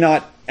 Be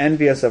not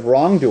envious of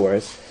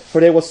wrongdoers, for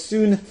they will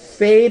soon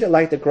fade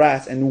like the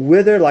grass and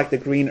wither like the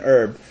green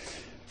herb.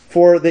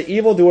 For the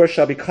evildoer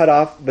shall be cut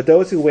off, but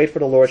those who wait for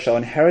the Lord shall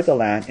inherit the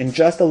land. In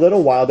just a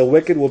little while the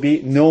wicked will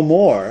be no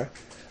more.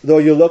 Though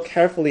you look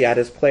carefully at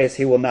his place,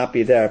 he will not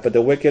be there. But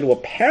the wicked will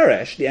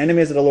perish. The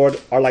enemies of the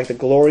Lord are like the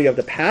glory of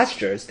the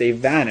pastures. They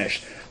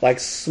vanish. Like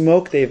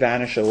smoke they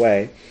vanish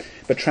away.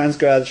 But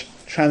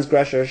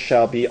transgressors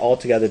shall be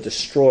altogether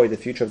destroyed. The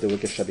future of the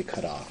wicked shall be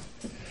cut off.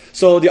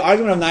 So the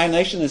argument of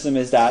annihilationism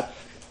is that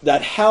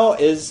hell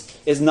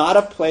is not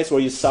a place where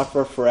you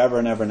suffer forever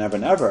and ever and ever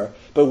and ever,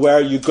 but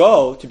where you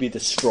go to be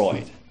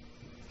destroyed.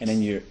 And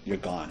then you're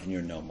gone and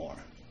you're no more.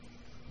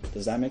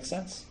 Does that make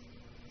sense?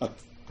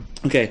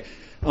 Okay.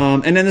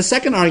 And then the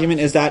second argument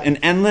is that an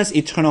endless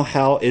eternal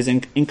hell is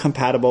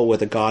incompatible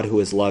with a God who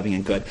is loving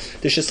and good.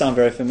 This should sound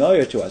very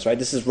familiar to us, right?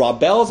 This is Rob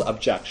Bell's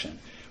objection,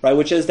 right?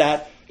 Which is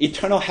that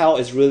eternal hell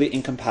is really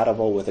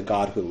incompatible with a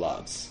God who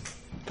loves.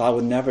 God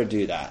would never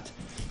do that.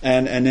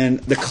 And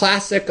then the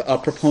classic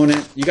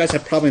proponent, you guys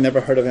have probably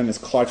never heard of him, is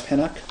Clark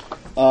Pinnock.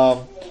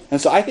 And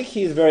so I think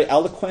he's very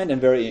eloquent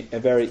and very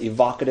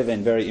evocative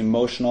and very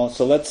emotional.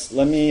 So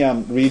let me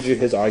read you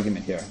his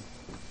argument here.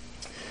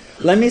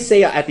 Let me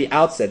say at the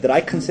outset that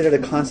I consider the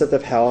concept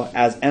of hell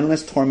as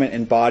endless torment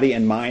in body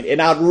and mind an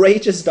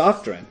outrageous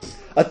doctrine,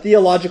 a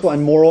theological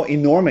and moral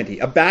enormity,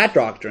 a bad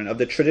doctrine of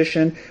the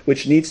tradition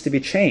which needs to be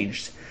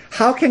changed.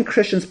 How can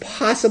Christians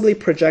possibly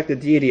project a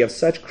deity of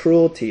such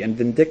cruelty and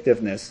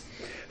vindictiveness,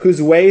 whose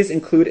ways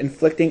include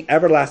inflicting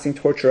everlasting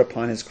torture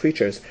upon his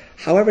creatures,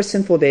 however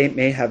sinful they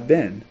may have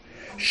been?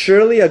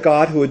 Surely a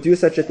God who would do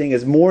such a thing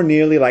is more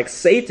nearly like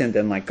Satan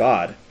than like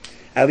God,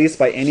 at least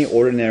by any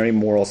ordinary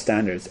moral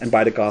standards and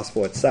by the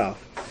gospel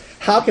itself.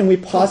 How can we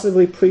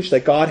possibly preach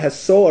that God has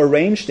so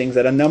arranged things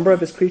that a number of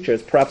his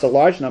creatures, perhaps a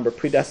large number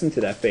predestined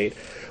to that fate,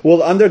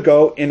 will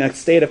undergo in a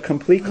state of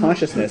complete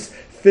consciousness,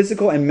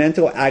 physical and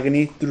mental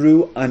agony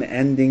through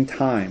unending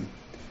time?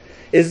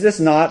 Is this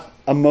not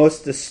a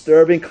most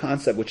disturbing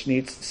concept which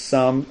needs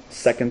some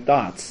second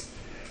thoughts?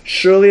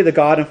 Surely the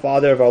God and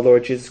Father of our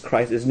Lord Jesus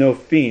Christ is no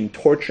fiend.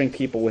 Torturing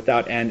people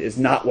without end is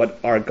not what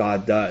our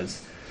God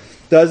does.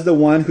 Does the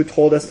one who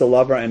told us to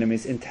love our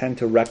enemies intend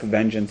to wreak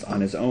vengeance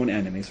on his own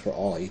enemies for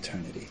all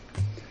eternity?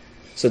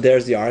 So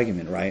there's the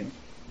argument, right?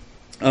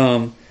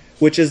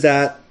 Which is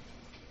that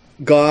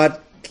God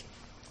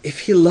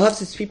if he loves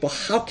his people,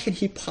 how can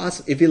he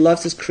possibly, if he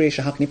loves his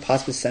creation, how can he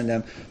possibly send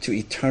them to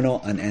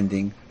eternal,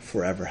 unending,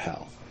 forever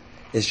hell?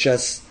 It's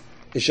just,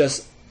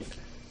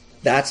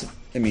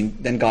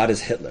 then God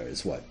is Hitler,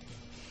 is what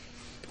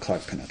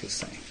Clark Pinnock is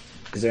saying.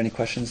 Is there any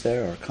questions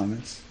there or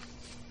comments?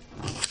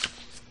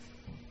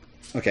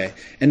 Okay,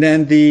 and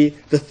then the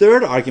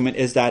third argument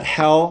is that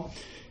hell,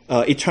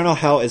 eternal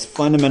hell, is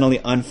fundamentally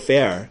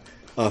unfair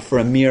for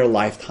a mere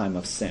lifetime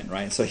of sin,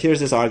 right? So here's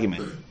this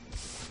argument.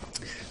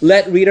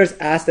 Let readers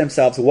ask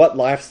themselves what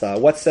lifestyle,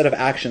 what set of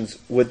actions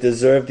would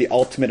deserve the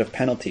ultimate of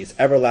penalties,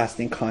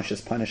 everlasting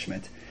conscious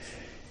punishment.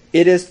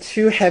 It is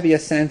too heavy a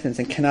sentence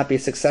and cannot be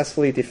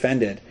successfully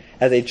defended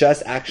as a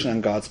just action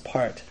on God's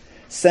part.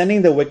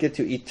 Sending the wicked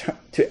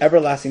to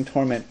everlasting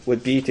torment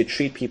would be to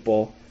treat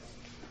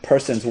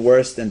persons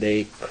worse than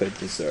they could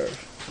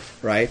deserve,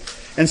 right?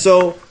 And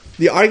so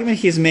the argument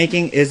he's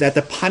making is that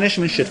the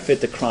punishment should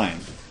fit the crime.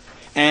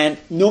 And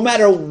no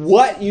matter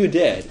what you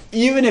did,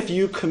 even if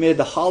you committed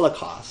the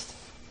Holocaust,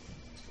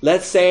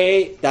 let's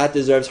say that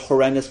deserves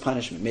horrendous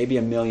punishment, maybe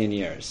 1,000,000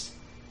 years.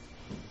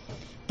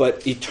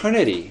 But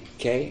eternity,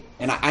 okay,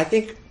 and I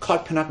think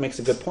Clark Pinnock makes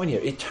a good point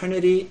here.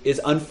 Eternity is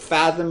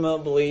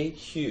unfathomably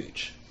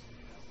huge.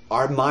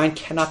 Our mind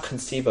cannot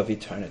conceive of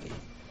eternity.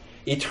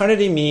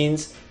 Eternity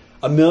means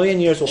 1,000,000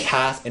 years will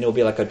pass and it will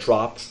be like a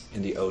drop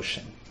in the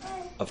ocean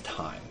of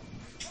time.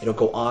 It'll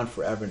go on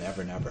forever and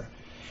ever and ever.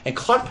 And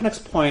Clark Pinnock's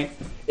point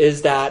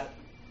is that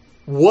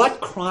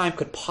what crime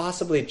could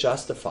possibly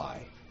justify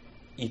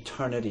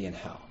eternity in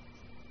hell?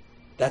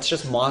 That's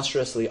just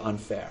monstrously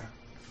unfair.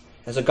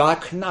 And so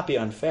God could not be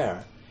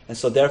unfair. And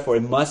so therefore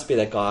it must be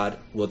that God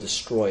will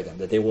destroy them,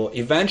 that they will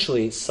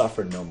eventually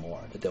suffer no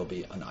more, that they'll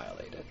be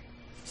annihilated.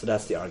 So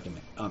that's the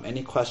argument.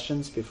 Any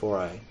questions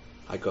before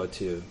I go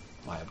to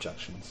my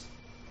objections?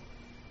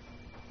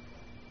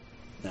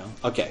 No?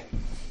 Okay.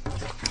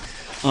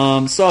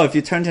 So if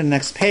you turn to the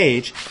next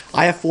page,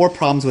 I have 4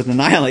 problems with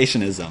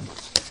annihilationism.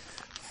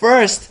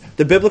 First,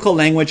 the biblical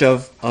language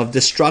of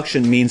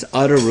destruction means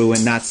utter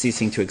ruin, not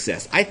ceasing to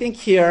exist. I think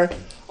here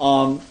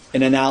an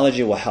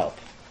analogy will help.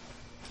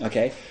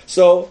 Okay?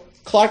 So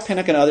Clark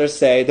Pinnock and others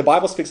say the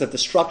Bible speaks of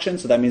destruction,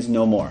 so that means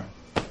no more.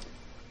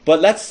 But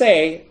let's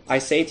say I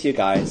say to you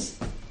guys,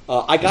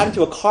 I got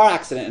into a car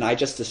accident and I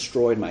just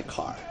destroyed my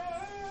car.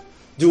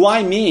 Do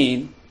I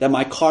mean that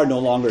my car no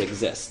longer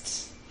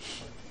exists?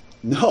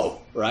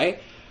 No,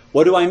 right?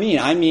 What do I mean?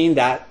 I mean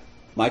that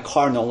my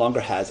car no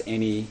longer has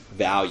any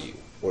value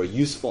or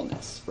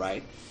usefulness,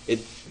 right?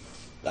 It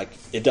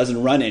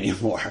doesn't run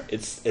anymore.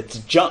 It's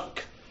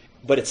junk,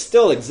 but it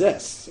still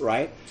exists,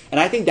 right? And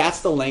I think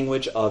that's the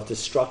language of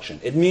destruction.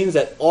 It means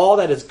that all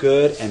that is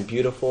good and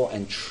beautiful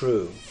and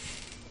true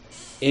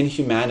in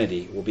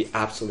humanity will be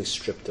absolutely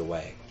stripped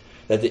away.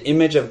 That the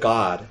image of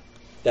God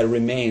that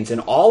remains in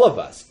all of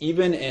us,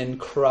 even in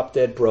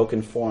corrupted,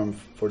 broken form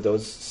for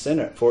those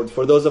sinners,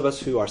 for those of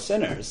us who are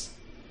sinners,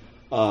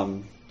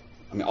 all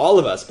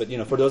of us, but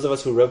for those of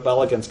us who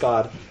rebel against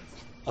God,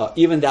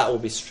 even that will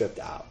be stripped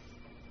out,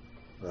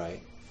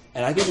 right?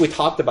 And I think we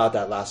talked about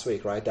that last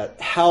week, right? That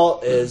hell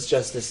is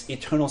just this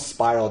eternal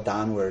spiral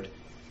downward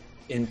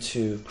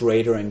into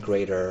greater and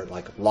greater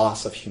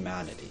loss of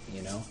humanity,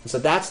 And so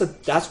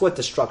that's what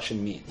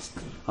destruction means.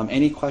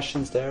 Any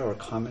questions there or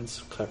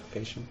comments,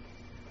 clarification?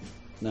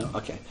 No?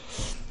 Okay.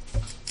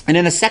 And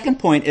then the second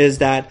point is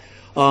that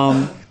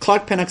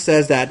Clark Pinnock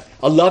says that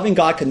a loving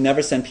God could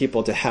never send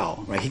people to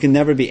hell, right? He can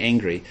never be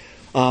angry.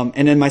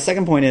 And then my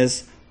second point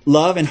is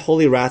love and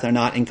holy wrath are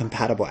not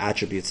incompatible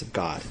attributes of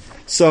God.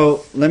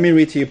 So let me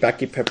read to you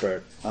Becky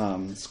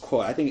Pippert's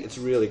quote. I think it's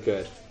really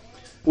good.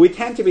 We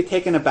tend to be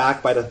taken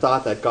aback by the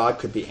thought that God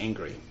could be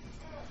angry.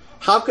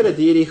 How could a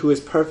deity who is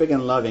perfect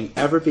and loving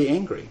ever be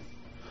angry?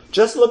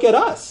 Just look at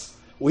us.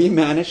 We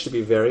manage to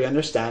be very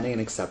understanding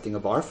and accepting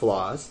of our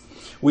flaws.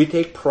 We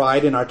take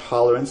pride in our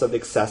tolerance of the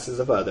excesses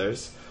of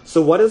others.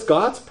 So what is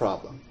God's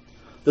problem?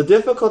 The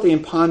difficulty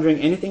in pondering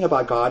anything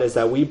about God is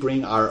that we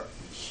bring our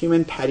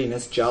human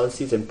pettiness,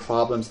 jealousies, and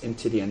problems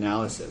into the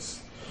analysis.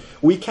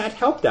 We can't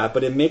help that,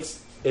 but it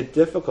makes it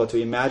difficult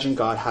to imagine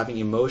God having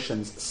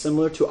emotions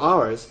similar to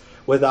ours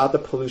without the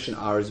pollution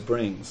ours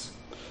brings.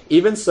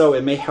 Even so,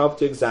 it may help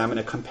to examine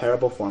a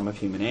comparable form of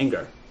human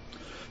anger.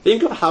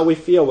 Think of how we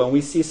feel when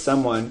we see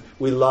someone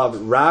we love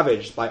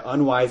ravaged by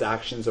unwise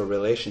actions or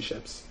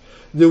relationships.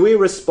 Do we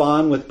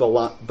respond with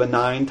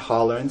benign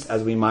tolerance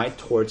as we might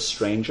towards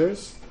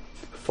strangers?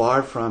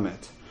 Far from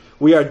it.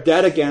 We are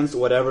dead against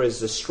whatever is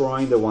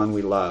destroying the one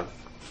we love.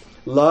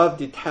 Love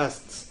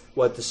detests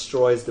what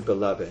destroys the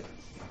beloved.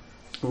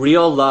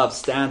 Real love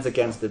stands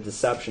against the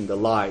deception, the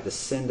lie, the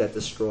sin that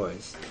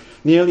destroys.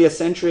 Nearly a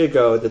century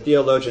ago, the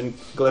theologian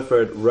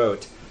Gifford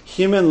wrote,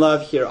 "Human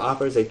love here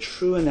offers a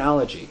true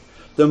analogy.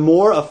 The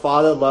more a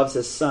father loves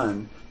his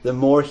son, the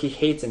more he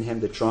hates in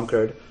him the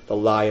drunkard, the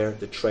liar,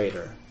 the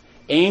traitor.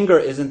 Anger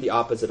isn't the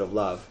opposite of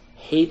love.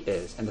 Hate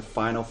is, and the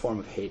final form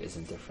of hate is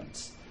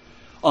indifference."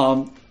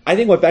 I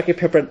think what Becky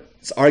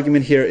Pippert's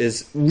argument here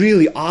is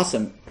really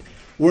awesome.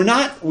 We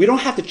don't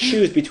have to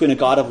choose between a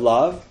God of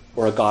love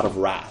or a God of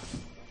wrath.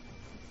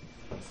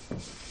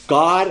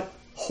 God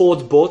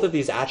holds both of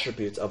these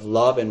attributes of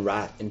love and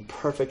wrath in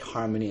perfect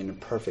harmony and in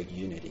perfect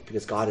unity,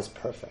 because God is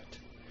perfect.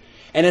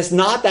 And it's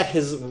not that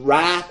his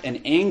wrath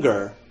and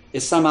anger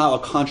is somehow a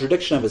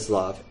contradiction of his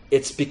love.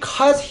 It's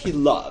because he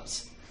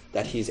loves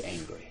that he's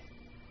angry.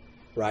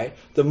 Right?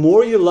 The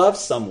more you love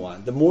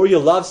someone, the more you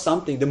love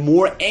something, the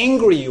more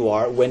angry you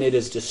are when it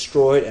is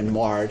destroyed and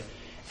marred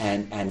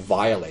and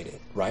violated.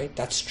 Right?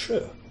 That's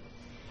true.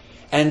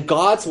 And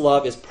God's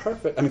love is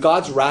perfect. I mean,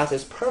 God's wrath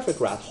is perfect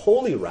wrath,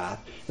 holy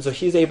wrath. And so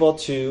he's able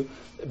to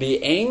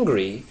be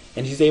angry,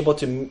 and he's able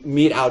to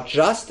mete out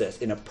justice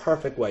in a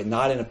perfect way,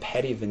 not in a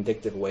petty,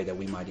 vindictive way that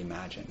we might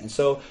imagine. And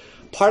so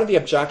part of the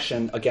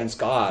objection against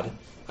God,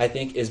 I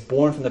think, is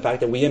born from the fact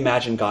that we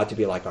imagine God to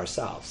be like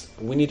ourselves.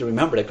 We need to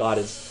remember that God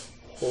is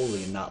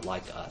holy and not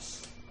like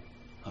us.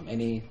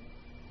 Any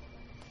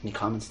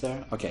comments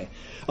there? Okay.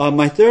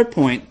 My third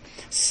point,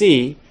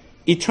 C,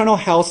 eternal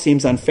hell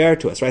seems unfair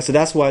to us, right? So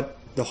that's what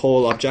the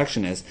whole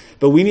objection is.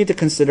 But we need to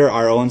consider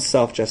our own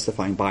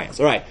self-justifying bias.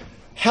 All right.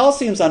 Hell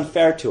seems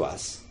unfair to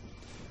us.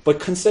 But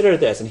consider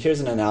this, and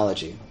here's an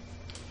analogy.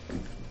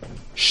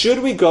 Should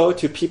we go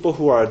to people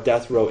who are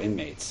death row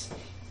inmates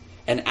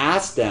and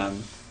ask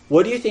them,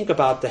 what do you think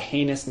about the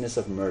heinousness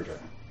of murder?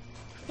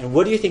 And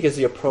what do you think is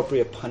the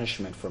appropriate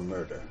punishment for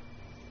murder?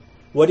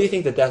 What do you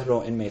think the death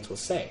row inmates will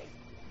say?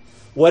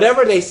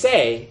 Whatever they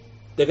say,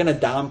 they're going to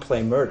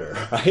downplay murder,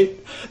 right?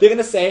 They're going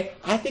to say,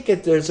 I think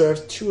it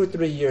deserves 2 or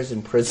 3 years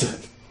in prison,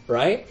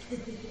 right?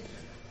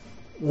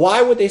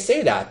 Why would they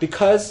say that?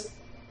 Because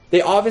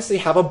they obviously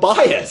have a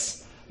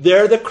bias.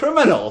 They're the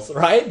criminals,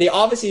 right? They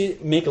obviously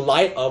make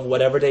light of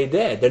whatever they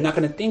did. They're not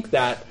going to think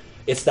that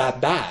it's that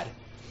bad.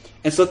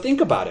 And so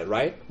think about it,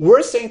 right?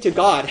 We're saying to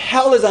God,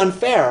 hell is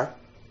unfair,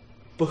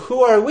 but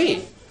who are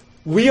we?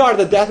 We are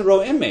the death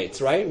row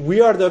inmates, right?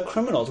 We are the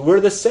criminals. We're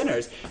the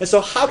sinners. And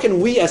so how can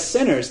we as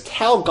sinners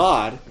tell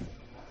God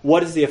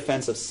what is the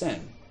offense of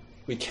sin?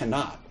 We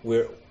cannot.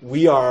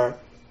 We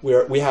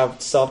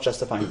have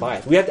self-justifying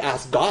bias. We have to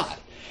ask God.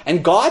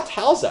 And God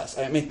tells us,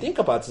 I mean, think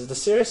about this, the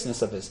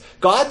seriousness of this.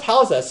 God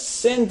tells us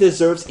sin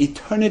deserves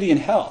eternity in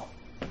hell.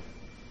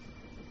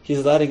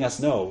 He's letting us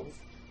know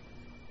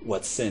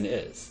what sin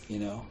is, you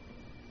know.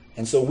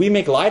 And so we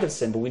make light of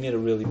sin, but we need to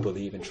really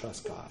believe and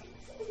trust God.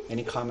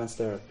 Any comments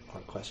there or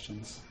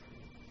questions?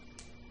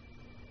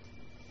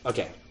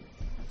 Okay.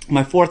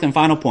 My fourth and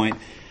final point.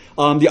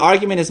 The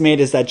argument is made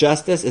is that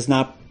justice is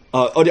not...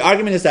 the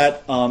argument is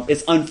that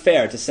it's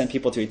unfair to send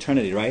people to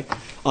eternity, right?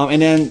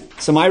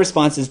 So my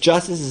response is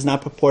justice is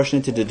not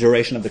proportionate to the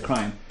duration of the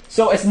crime.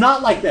 So it's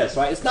not like this,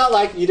 right? It's not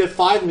like you did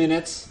 5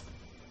 minutes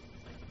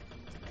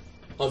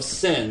of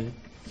sin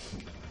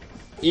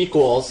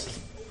equals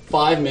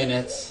 5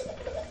 minutes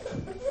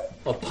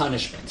of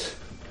punishment.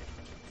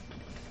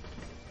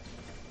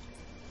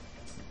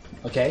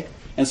 Okay?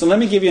 And so let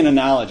me give you an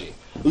analogy.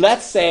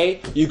 Let's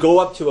say you go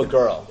up to a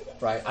girl,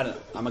 right?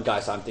 I'm a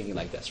guy, so I'm thinking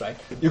like this, right?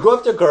 You go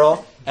up to a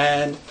girl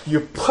and you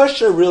push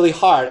her really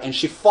hard and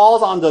she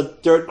falls on the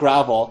dirt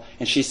gravel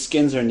and she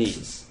skins her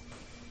knees.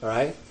 All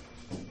right?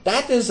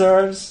 That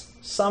deserves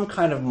some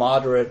kind of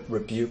moderate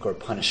rebuke or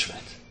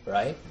punishment,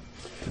 right?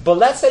 But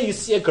let's say you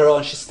see a girl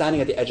and she's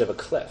standing at the edge of a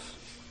cliff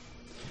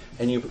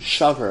and you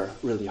shove her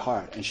really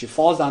hard and she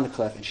falls down the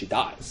cliff and she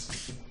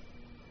dies.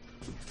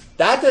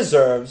 That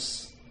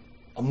deserves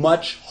a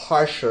much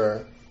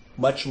harsher,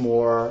 much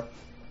more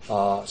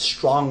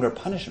stronger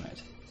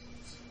punishment.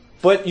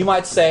 But you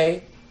might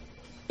say,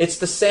 it's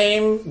the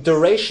same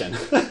duration.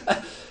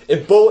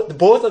 If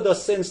both of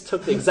those sins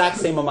took the exact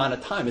same amount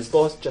of time, it's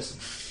both just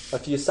a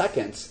few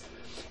seconds.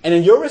 And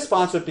then your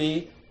response would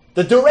be,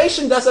 the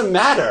duration doesn't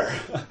matter.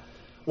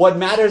 What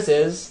matters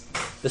is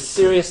the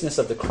seriousness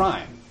of the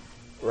crime,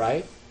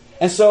 right?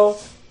 And so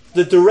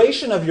the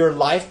duration of your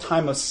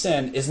lifetime of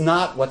sin is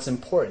not what's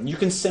important. You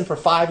can sin for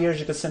 5 years,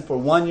 you can sin for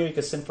 1 year, you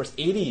can sin for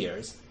 80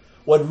 years.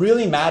 What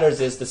really matters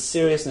is the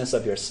seriousness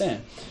of your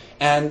sin.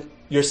 And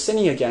you're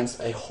sinning against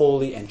a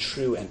holy and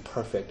true and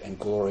perfect and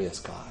glorious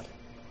God.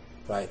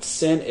 Right?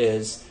 Sin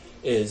is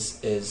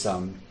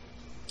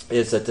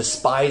a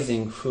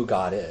despising who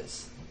God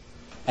is.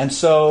 And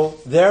so,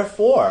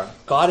 therefore,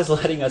 God is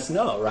letting us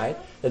know, right,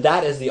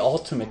 that is the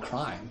ultimate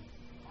crime.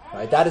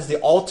 Right? That is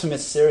the ultimate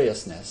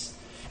seriousness.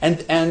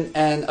 And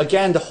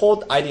again, the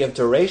whole idea of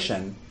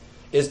duration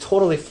is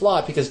totally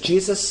flawed because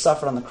Jesus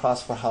suffered on the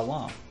cross for how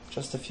long?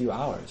 Just a few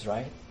hours,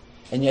 right?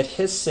 And yet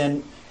his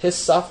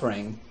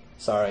suffering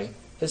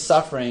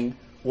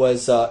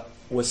was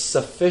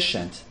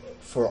sufficient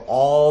for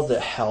all the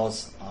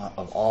hells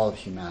of all of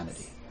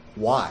humanity.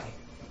 Why?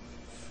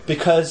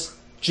 Because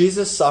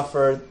Jesus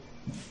suffered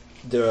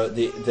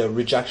the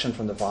rejection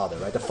from the Father,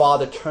 right? The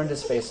Father turned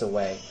his face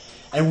away.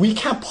 And we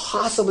can't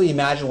possibly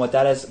imagine what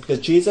that is because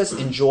Jesus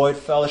enjoyed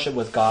fellowship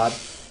with God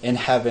in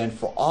heaven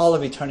for all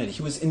of eternity.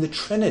 He was in the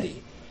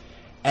Trinity.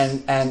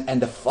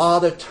 And the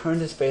Father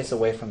turned his face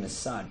away from his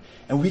Son.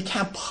 And we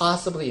can't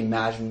possibly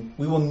imagine,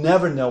 we will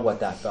never know what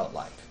that felt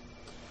like.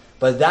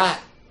 But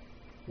that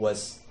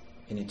was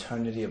an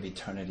eternity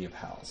of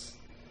hells.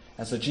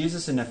 And so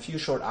Jesus in a few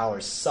short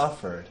hours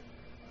suffered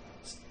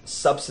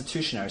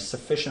substitutionary,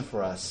 sufficient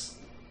for us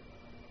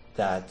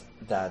that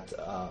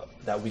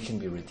we can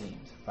be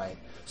redeemed, right?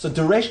 So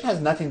duration has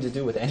nothing to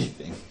do with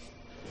anything.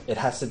 It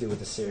has to do with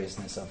the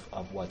seriousness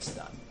of what's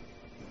done.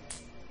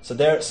 So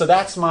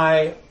that's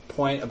my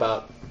point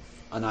about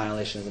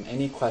annihilationism.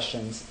 Any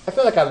questions? I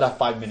feel like I've left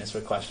 5 minutes for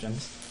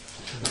questions.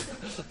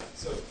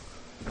 So,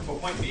 for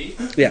point B,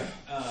 Yeah.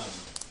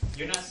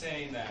 You're not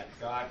saying that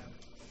God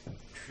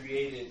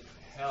created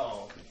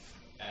hell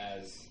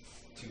as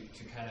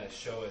to kind of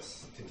show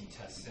us to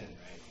detest sin,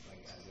 right?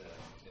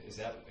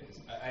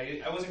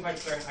 Like I wasn't quite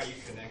clear how you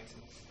connect,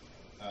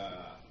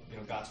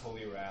 God's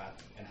holy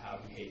wrath and how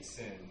He hates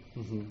sin.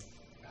 Mm-hmm.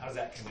 How does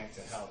that connect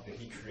to hell? Did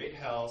He create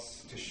hell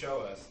to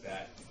show us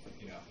that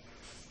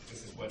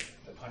this is what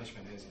the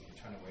punishment is if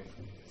you turn away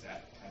from it? Is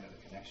that kind of the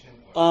connection?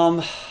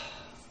 Or?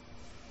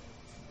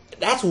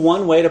 That's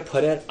one way to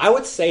put it. I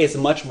would say it's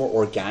much more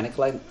organic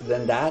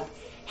than that.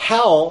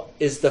 Hell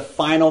is the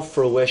final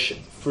fruition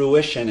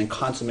and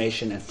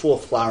consummation and full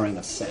flowering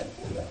of sin.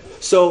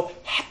 So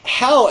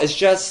hell is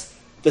just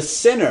the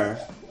sinner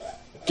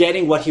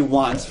getting what he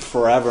wants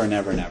forever and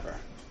ever and ever.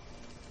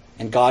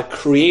 And God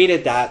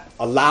created that,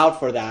 allowed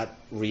for that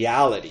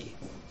reality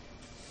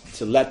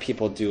to let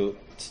people to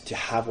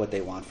have what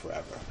they want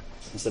forever.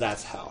 And so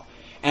that's hell.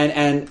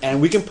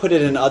 And we can put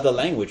it in other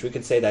language. We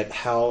can say that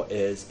hell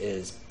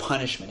is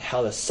punishment,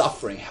 hell is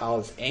suffering, hell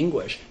is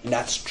anguish, and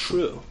that's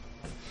true.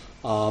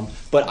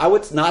 But I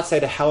would not say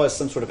that hell is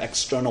some sort of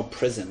external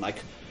prison,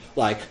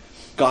 like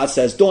God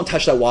says, don't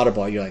touch that water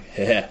bottle. You're like,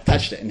 hey,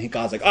 touched it. And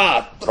God's like,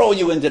 throw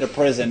you into the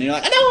prison. And you're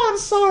like, no, I'm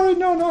sorry.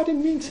 No, I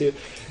didn't mean to.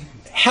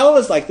 Hell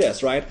is like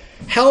this, right?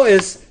 Hell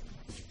is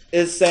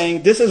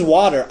saying, this is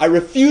water. I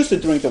refuse to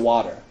drink the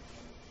water.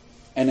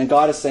 And then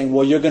God is saying,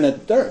 well, you're going to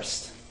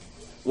thirst.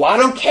 Well, I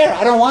don't care.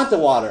 I don't want the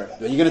water.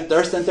 You're going to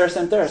thirst and thirst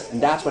and thirst.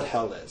 And that's what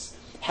hell is.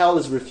 Hell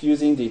is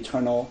refusing the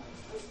eternal,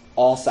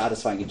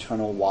 all-satisfying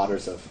eternal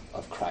waters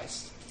of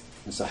Christ.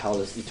 And so hell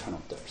is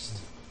eternal thirst.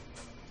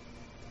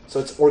 So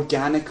it's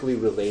organically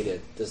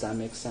related. Does that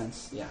make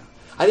sense? Yeah.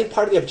 I think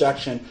part of the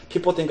objection,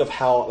 people think of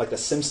hell, like the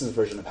Simpsons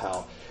version of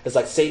hell, is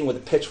like Satan with a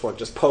pitchfork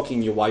just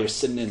poking you while you're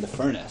sitting in the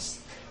furnace,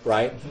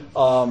 right?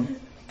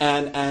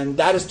 And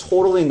that is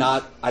totally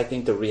not, I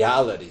think, the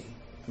reality.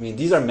 I mean,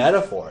 these are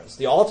metaphors.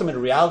 The ultimate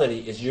reality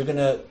is you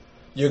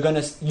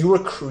were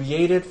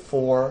created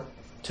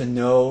to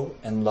know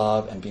and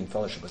love and be in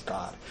fellowship with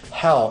God.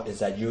 Hell is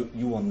that you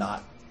will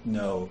not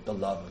know the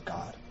love of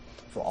God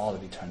for all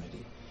of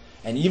eternity.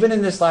 And even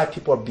in this life,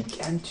 people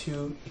begin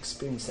to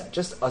experience that,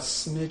 just a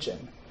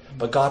smidgen.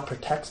 But God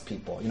protects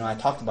people. I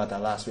talked about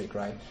that last week,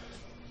 right?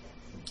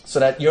 So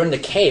that you're in the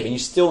cave and you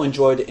still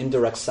enjoy the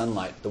indirect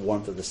sunlight, the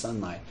warmth of the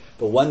sunlight.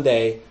 But one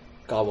day,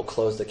 God will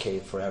close the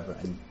cave forever,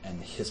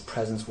 and His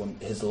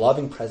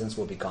loving presence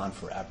will be gone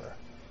forever,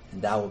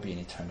 and that will be an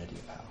eternity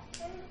of hell.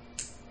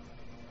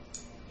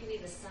 You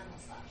mean the sun will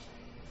stop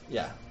shining?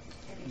 Yeah.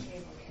 And the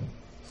cave will get.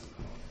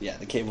 Yeah,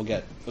 the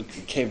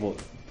cave will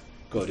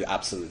go to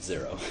absolute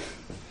zero.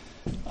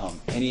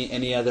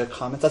 Any other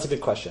comments? That's a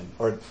good question.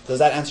 Or does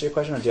that answer your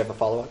question, or do you have a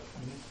follow-up?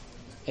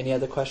 Any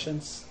other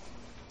questions?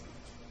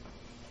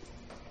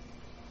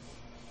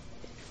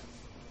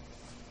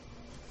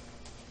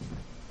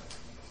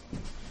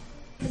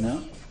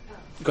 No?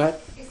 Go ahead.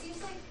 It seems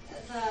like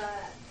the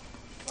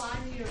flawed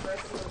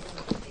universalism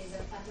is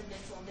a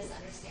fundamental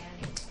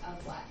misunderstanding of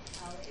what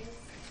hell is.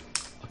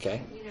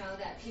 Okay.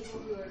 That people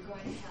who are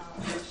going to hell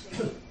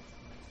actually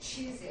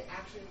choose it,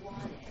 actually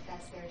want it.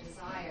 That's their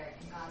desire,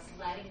 and God's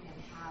letting them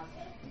have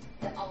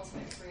the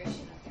ultimate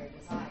fruition of their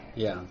desire.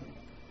 Yeah.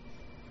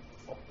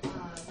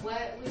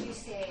 What would you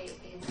say is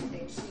the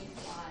key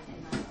flaw in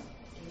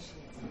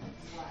annihilationism?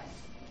 What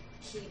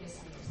key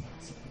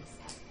misunderstanding is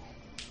at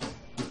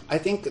play? I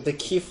think the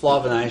key flaw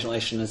of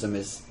annihilationism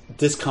is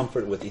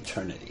discomfort with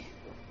eternity.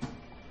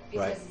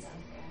 Because right?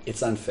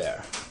 It's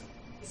unfair.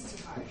 It's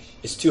unfair.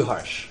 It's too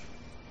harsh.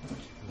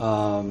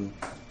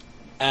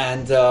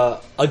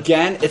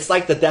 Again, it's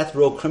like the death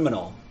row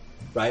criminal,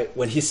 right?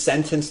 When he's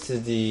sentenced to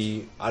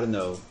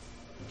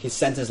he's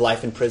sentenced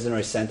life in prison, or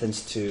he's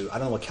sentenced to, I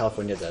don't know what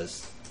California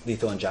does,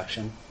 lethal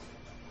injection.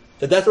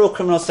 The death row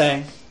criminal is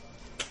saying,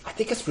 I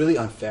think it's really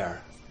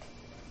unfair.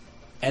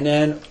 And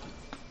then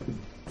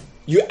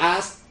you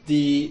ask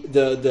the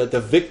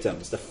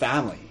victims, the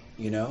family,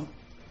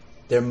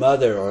 their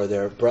mother or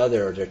their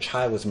brother or their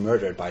child was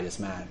murdered by this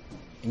man.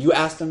 And you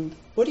ask them,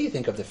 what do you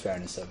think of the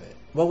fairness of it?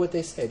 What would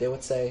they say? They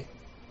would say,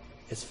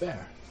 it's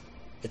fair.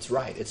 It's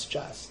right. It's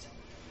just.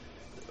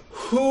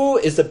 Who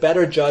is the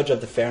better judge of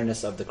the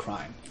fairness of the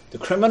crime? The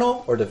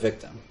criminal or the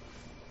victim?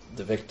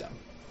 The victim.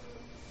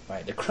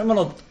 Right? The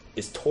criminal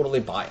is totally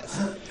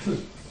biased.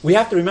 We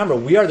have to remember,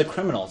 we are the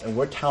criminals, and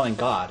we're telling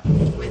God,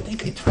 I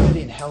think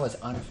eternity in hell is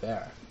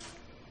unfair.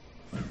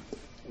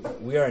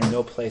 We are in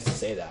no place to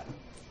say that.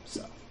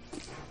 So,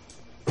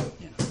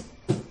 yeah.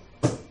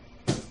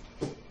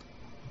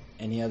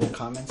 Any other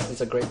comments?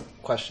 These are great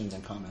questions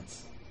and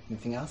comments.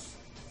 Anything else?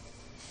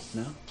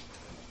 No?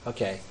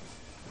 Okay.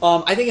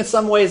 I think in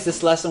some ways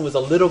this lesson was a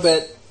little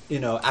bit,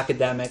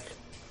 academic,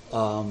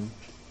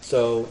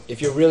 So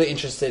if you're really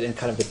interested in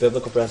kind of the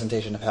biblical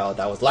presentation of hell,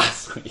 that was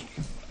last week.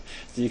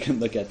 So you can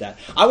look at that.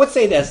 I would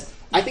say this.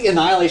 I think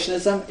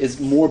annihilationism is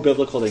more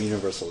biblical than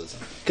universalism.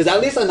 Because at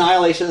least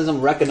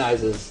annihilationism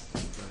recognizes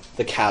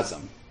the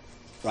chasm,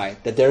 right?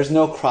 That there's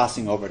no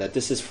crossing over, that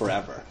this is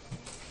forever.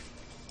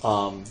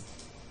 That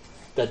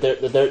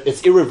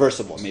it's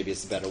irreversible, maybe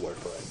is a better word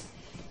for it.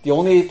 The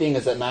only thing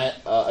is that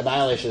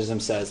annihilationism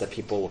says that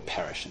people will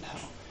perish in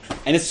hell.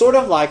 And it's sort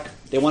of like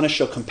they want to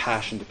show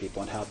compassion to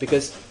people in hell,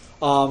 because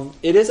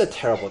it is a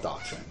terrible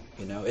doctrine.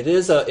 You know, it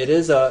is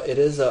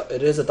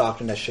a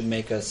doctrine that should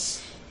make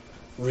us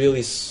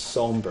really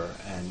somber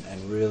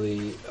and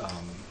really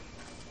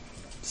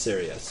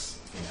serious.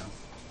 You know,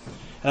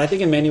 and I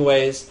think in many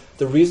ways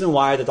the reason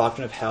why the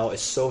doctrine of hell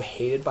is so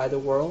hated by the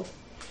world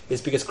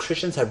is because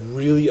Christians have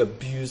really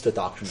abused the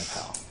doctrine of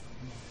hell.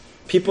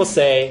 People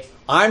say,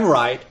 "I'm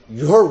right,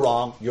 you're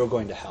wrong, you're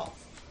going to hell."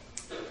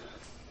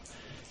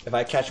 If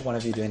I catch one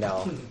of you doing that,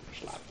 I'll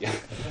slap you.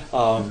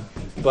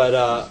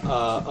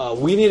 But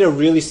we need to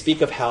really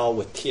speak of hell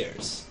with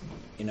tears.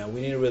 You know,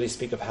 we need to really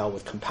speak of hell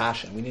with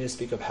compassion. We need to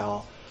speak of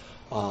hell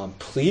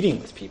pleading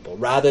with people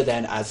rather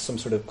than as some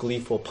sort of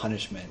gleeful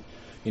punishment.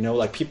 You know,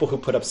 like people who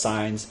put up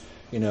signs,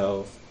 you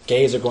know,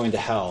 gays are going to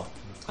hell.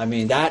 I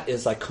mean, that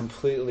is like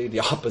completely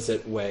the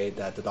opposite way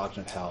that the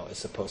doctrine of hell is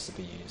supposed to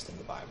be used in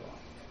the Bible.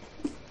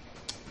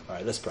 All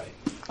right, let's pray.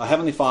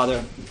 Heavenly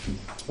Father,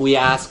 we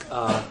ask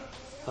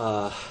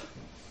that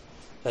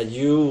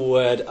you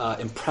would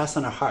impress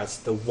on our hearts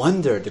the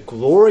wonder, the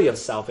glory of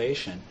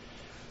salvation,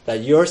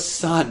 that your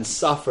Son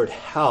suffered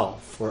hell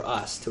for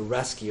us to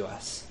rescue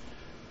us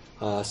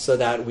so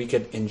that we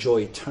could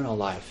enjoy eternal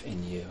life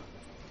in you.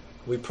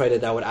 We pray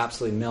that that would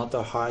absolutely melt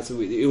our hearts.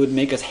 It would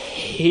make us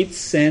hate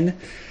sin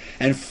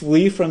and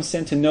flee from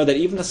sin, to know that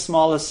even the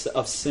smallest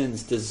of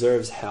sins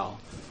deserves hell.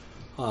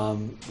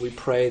 We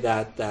pray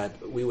that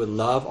we would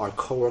love our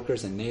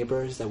coworkers and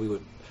neighbors, that we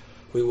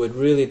would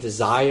really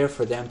desire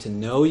for them to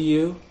know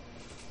you,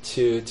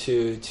 to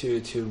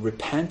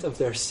repent of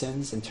their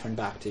sins and turn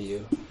back to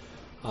you.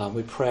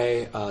 We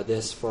pray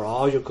this for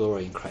all your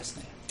glory in Christ's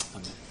name.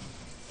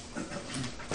 Amen.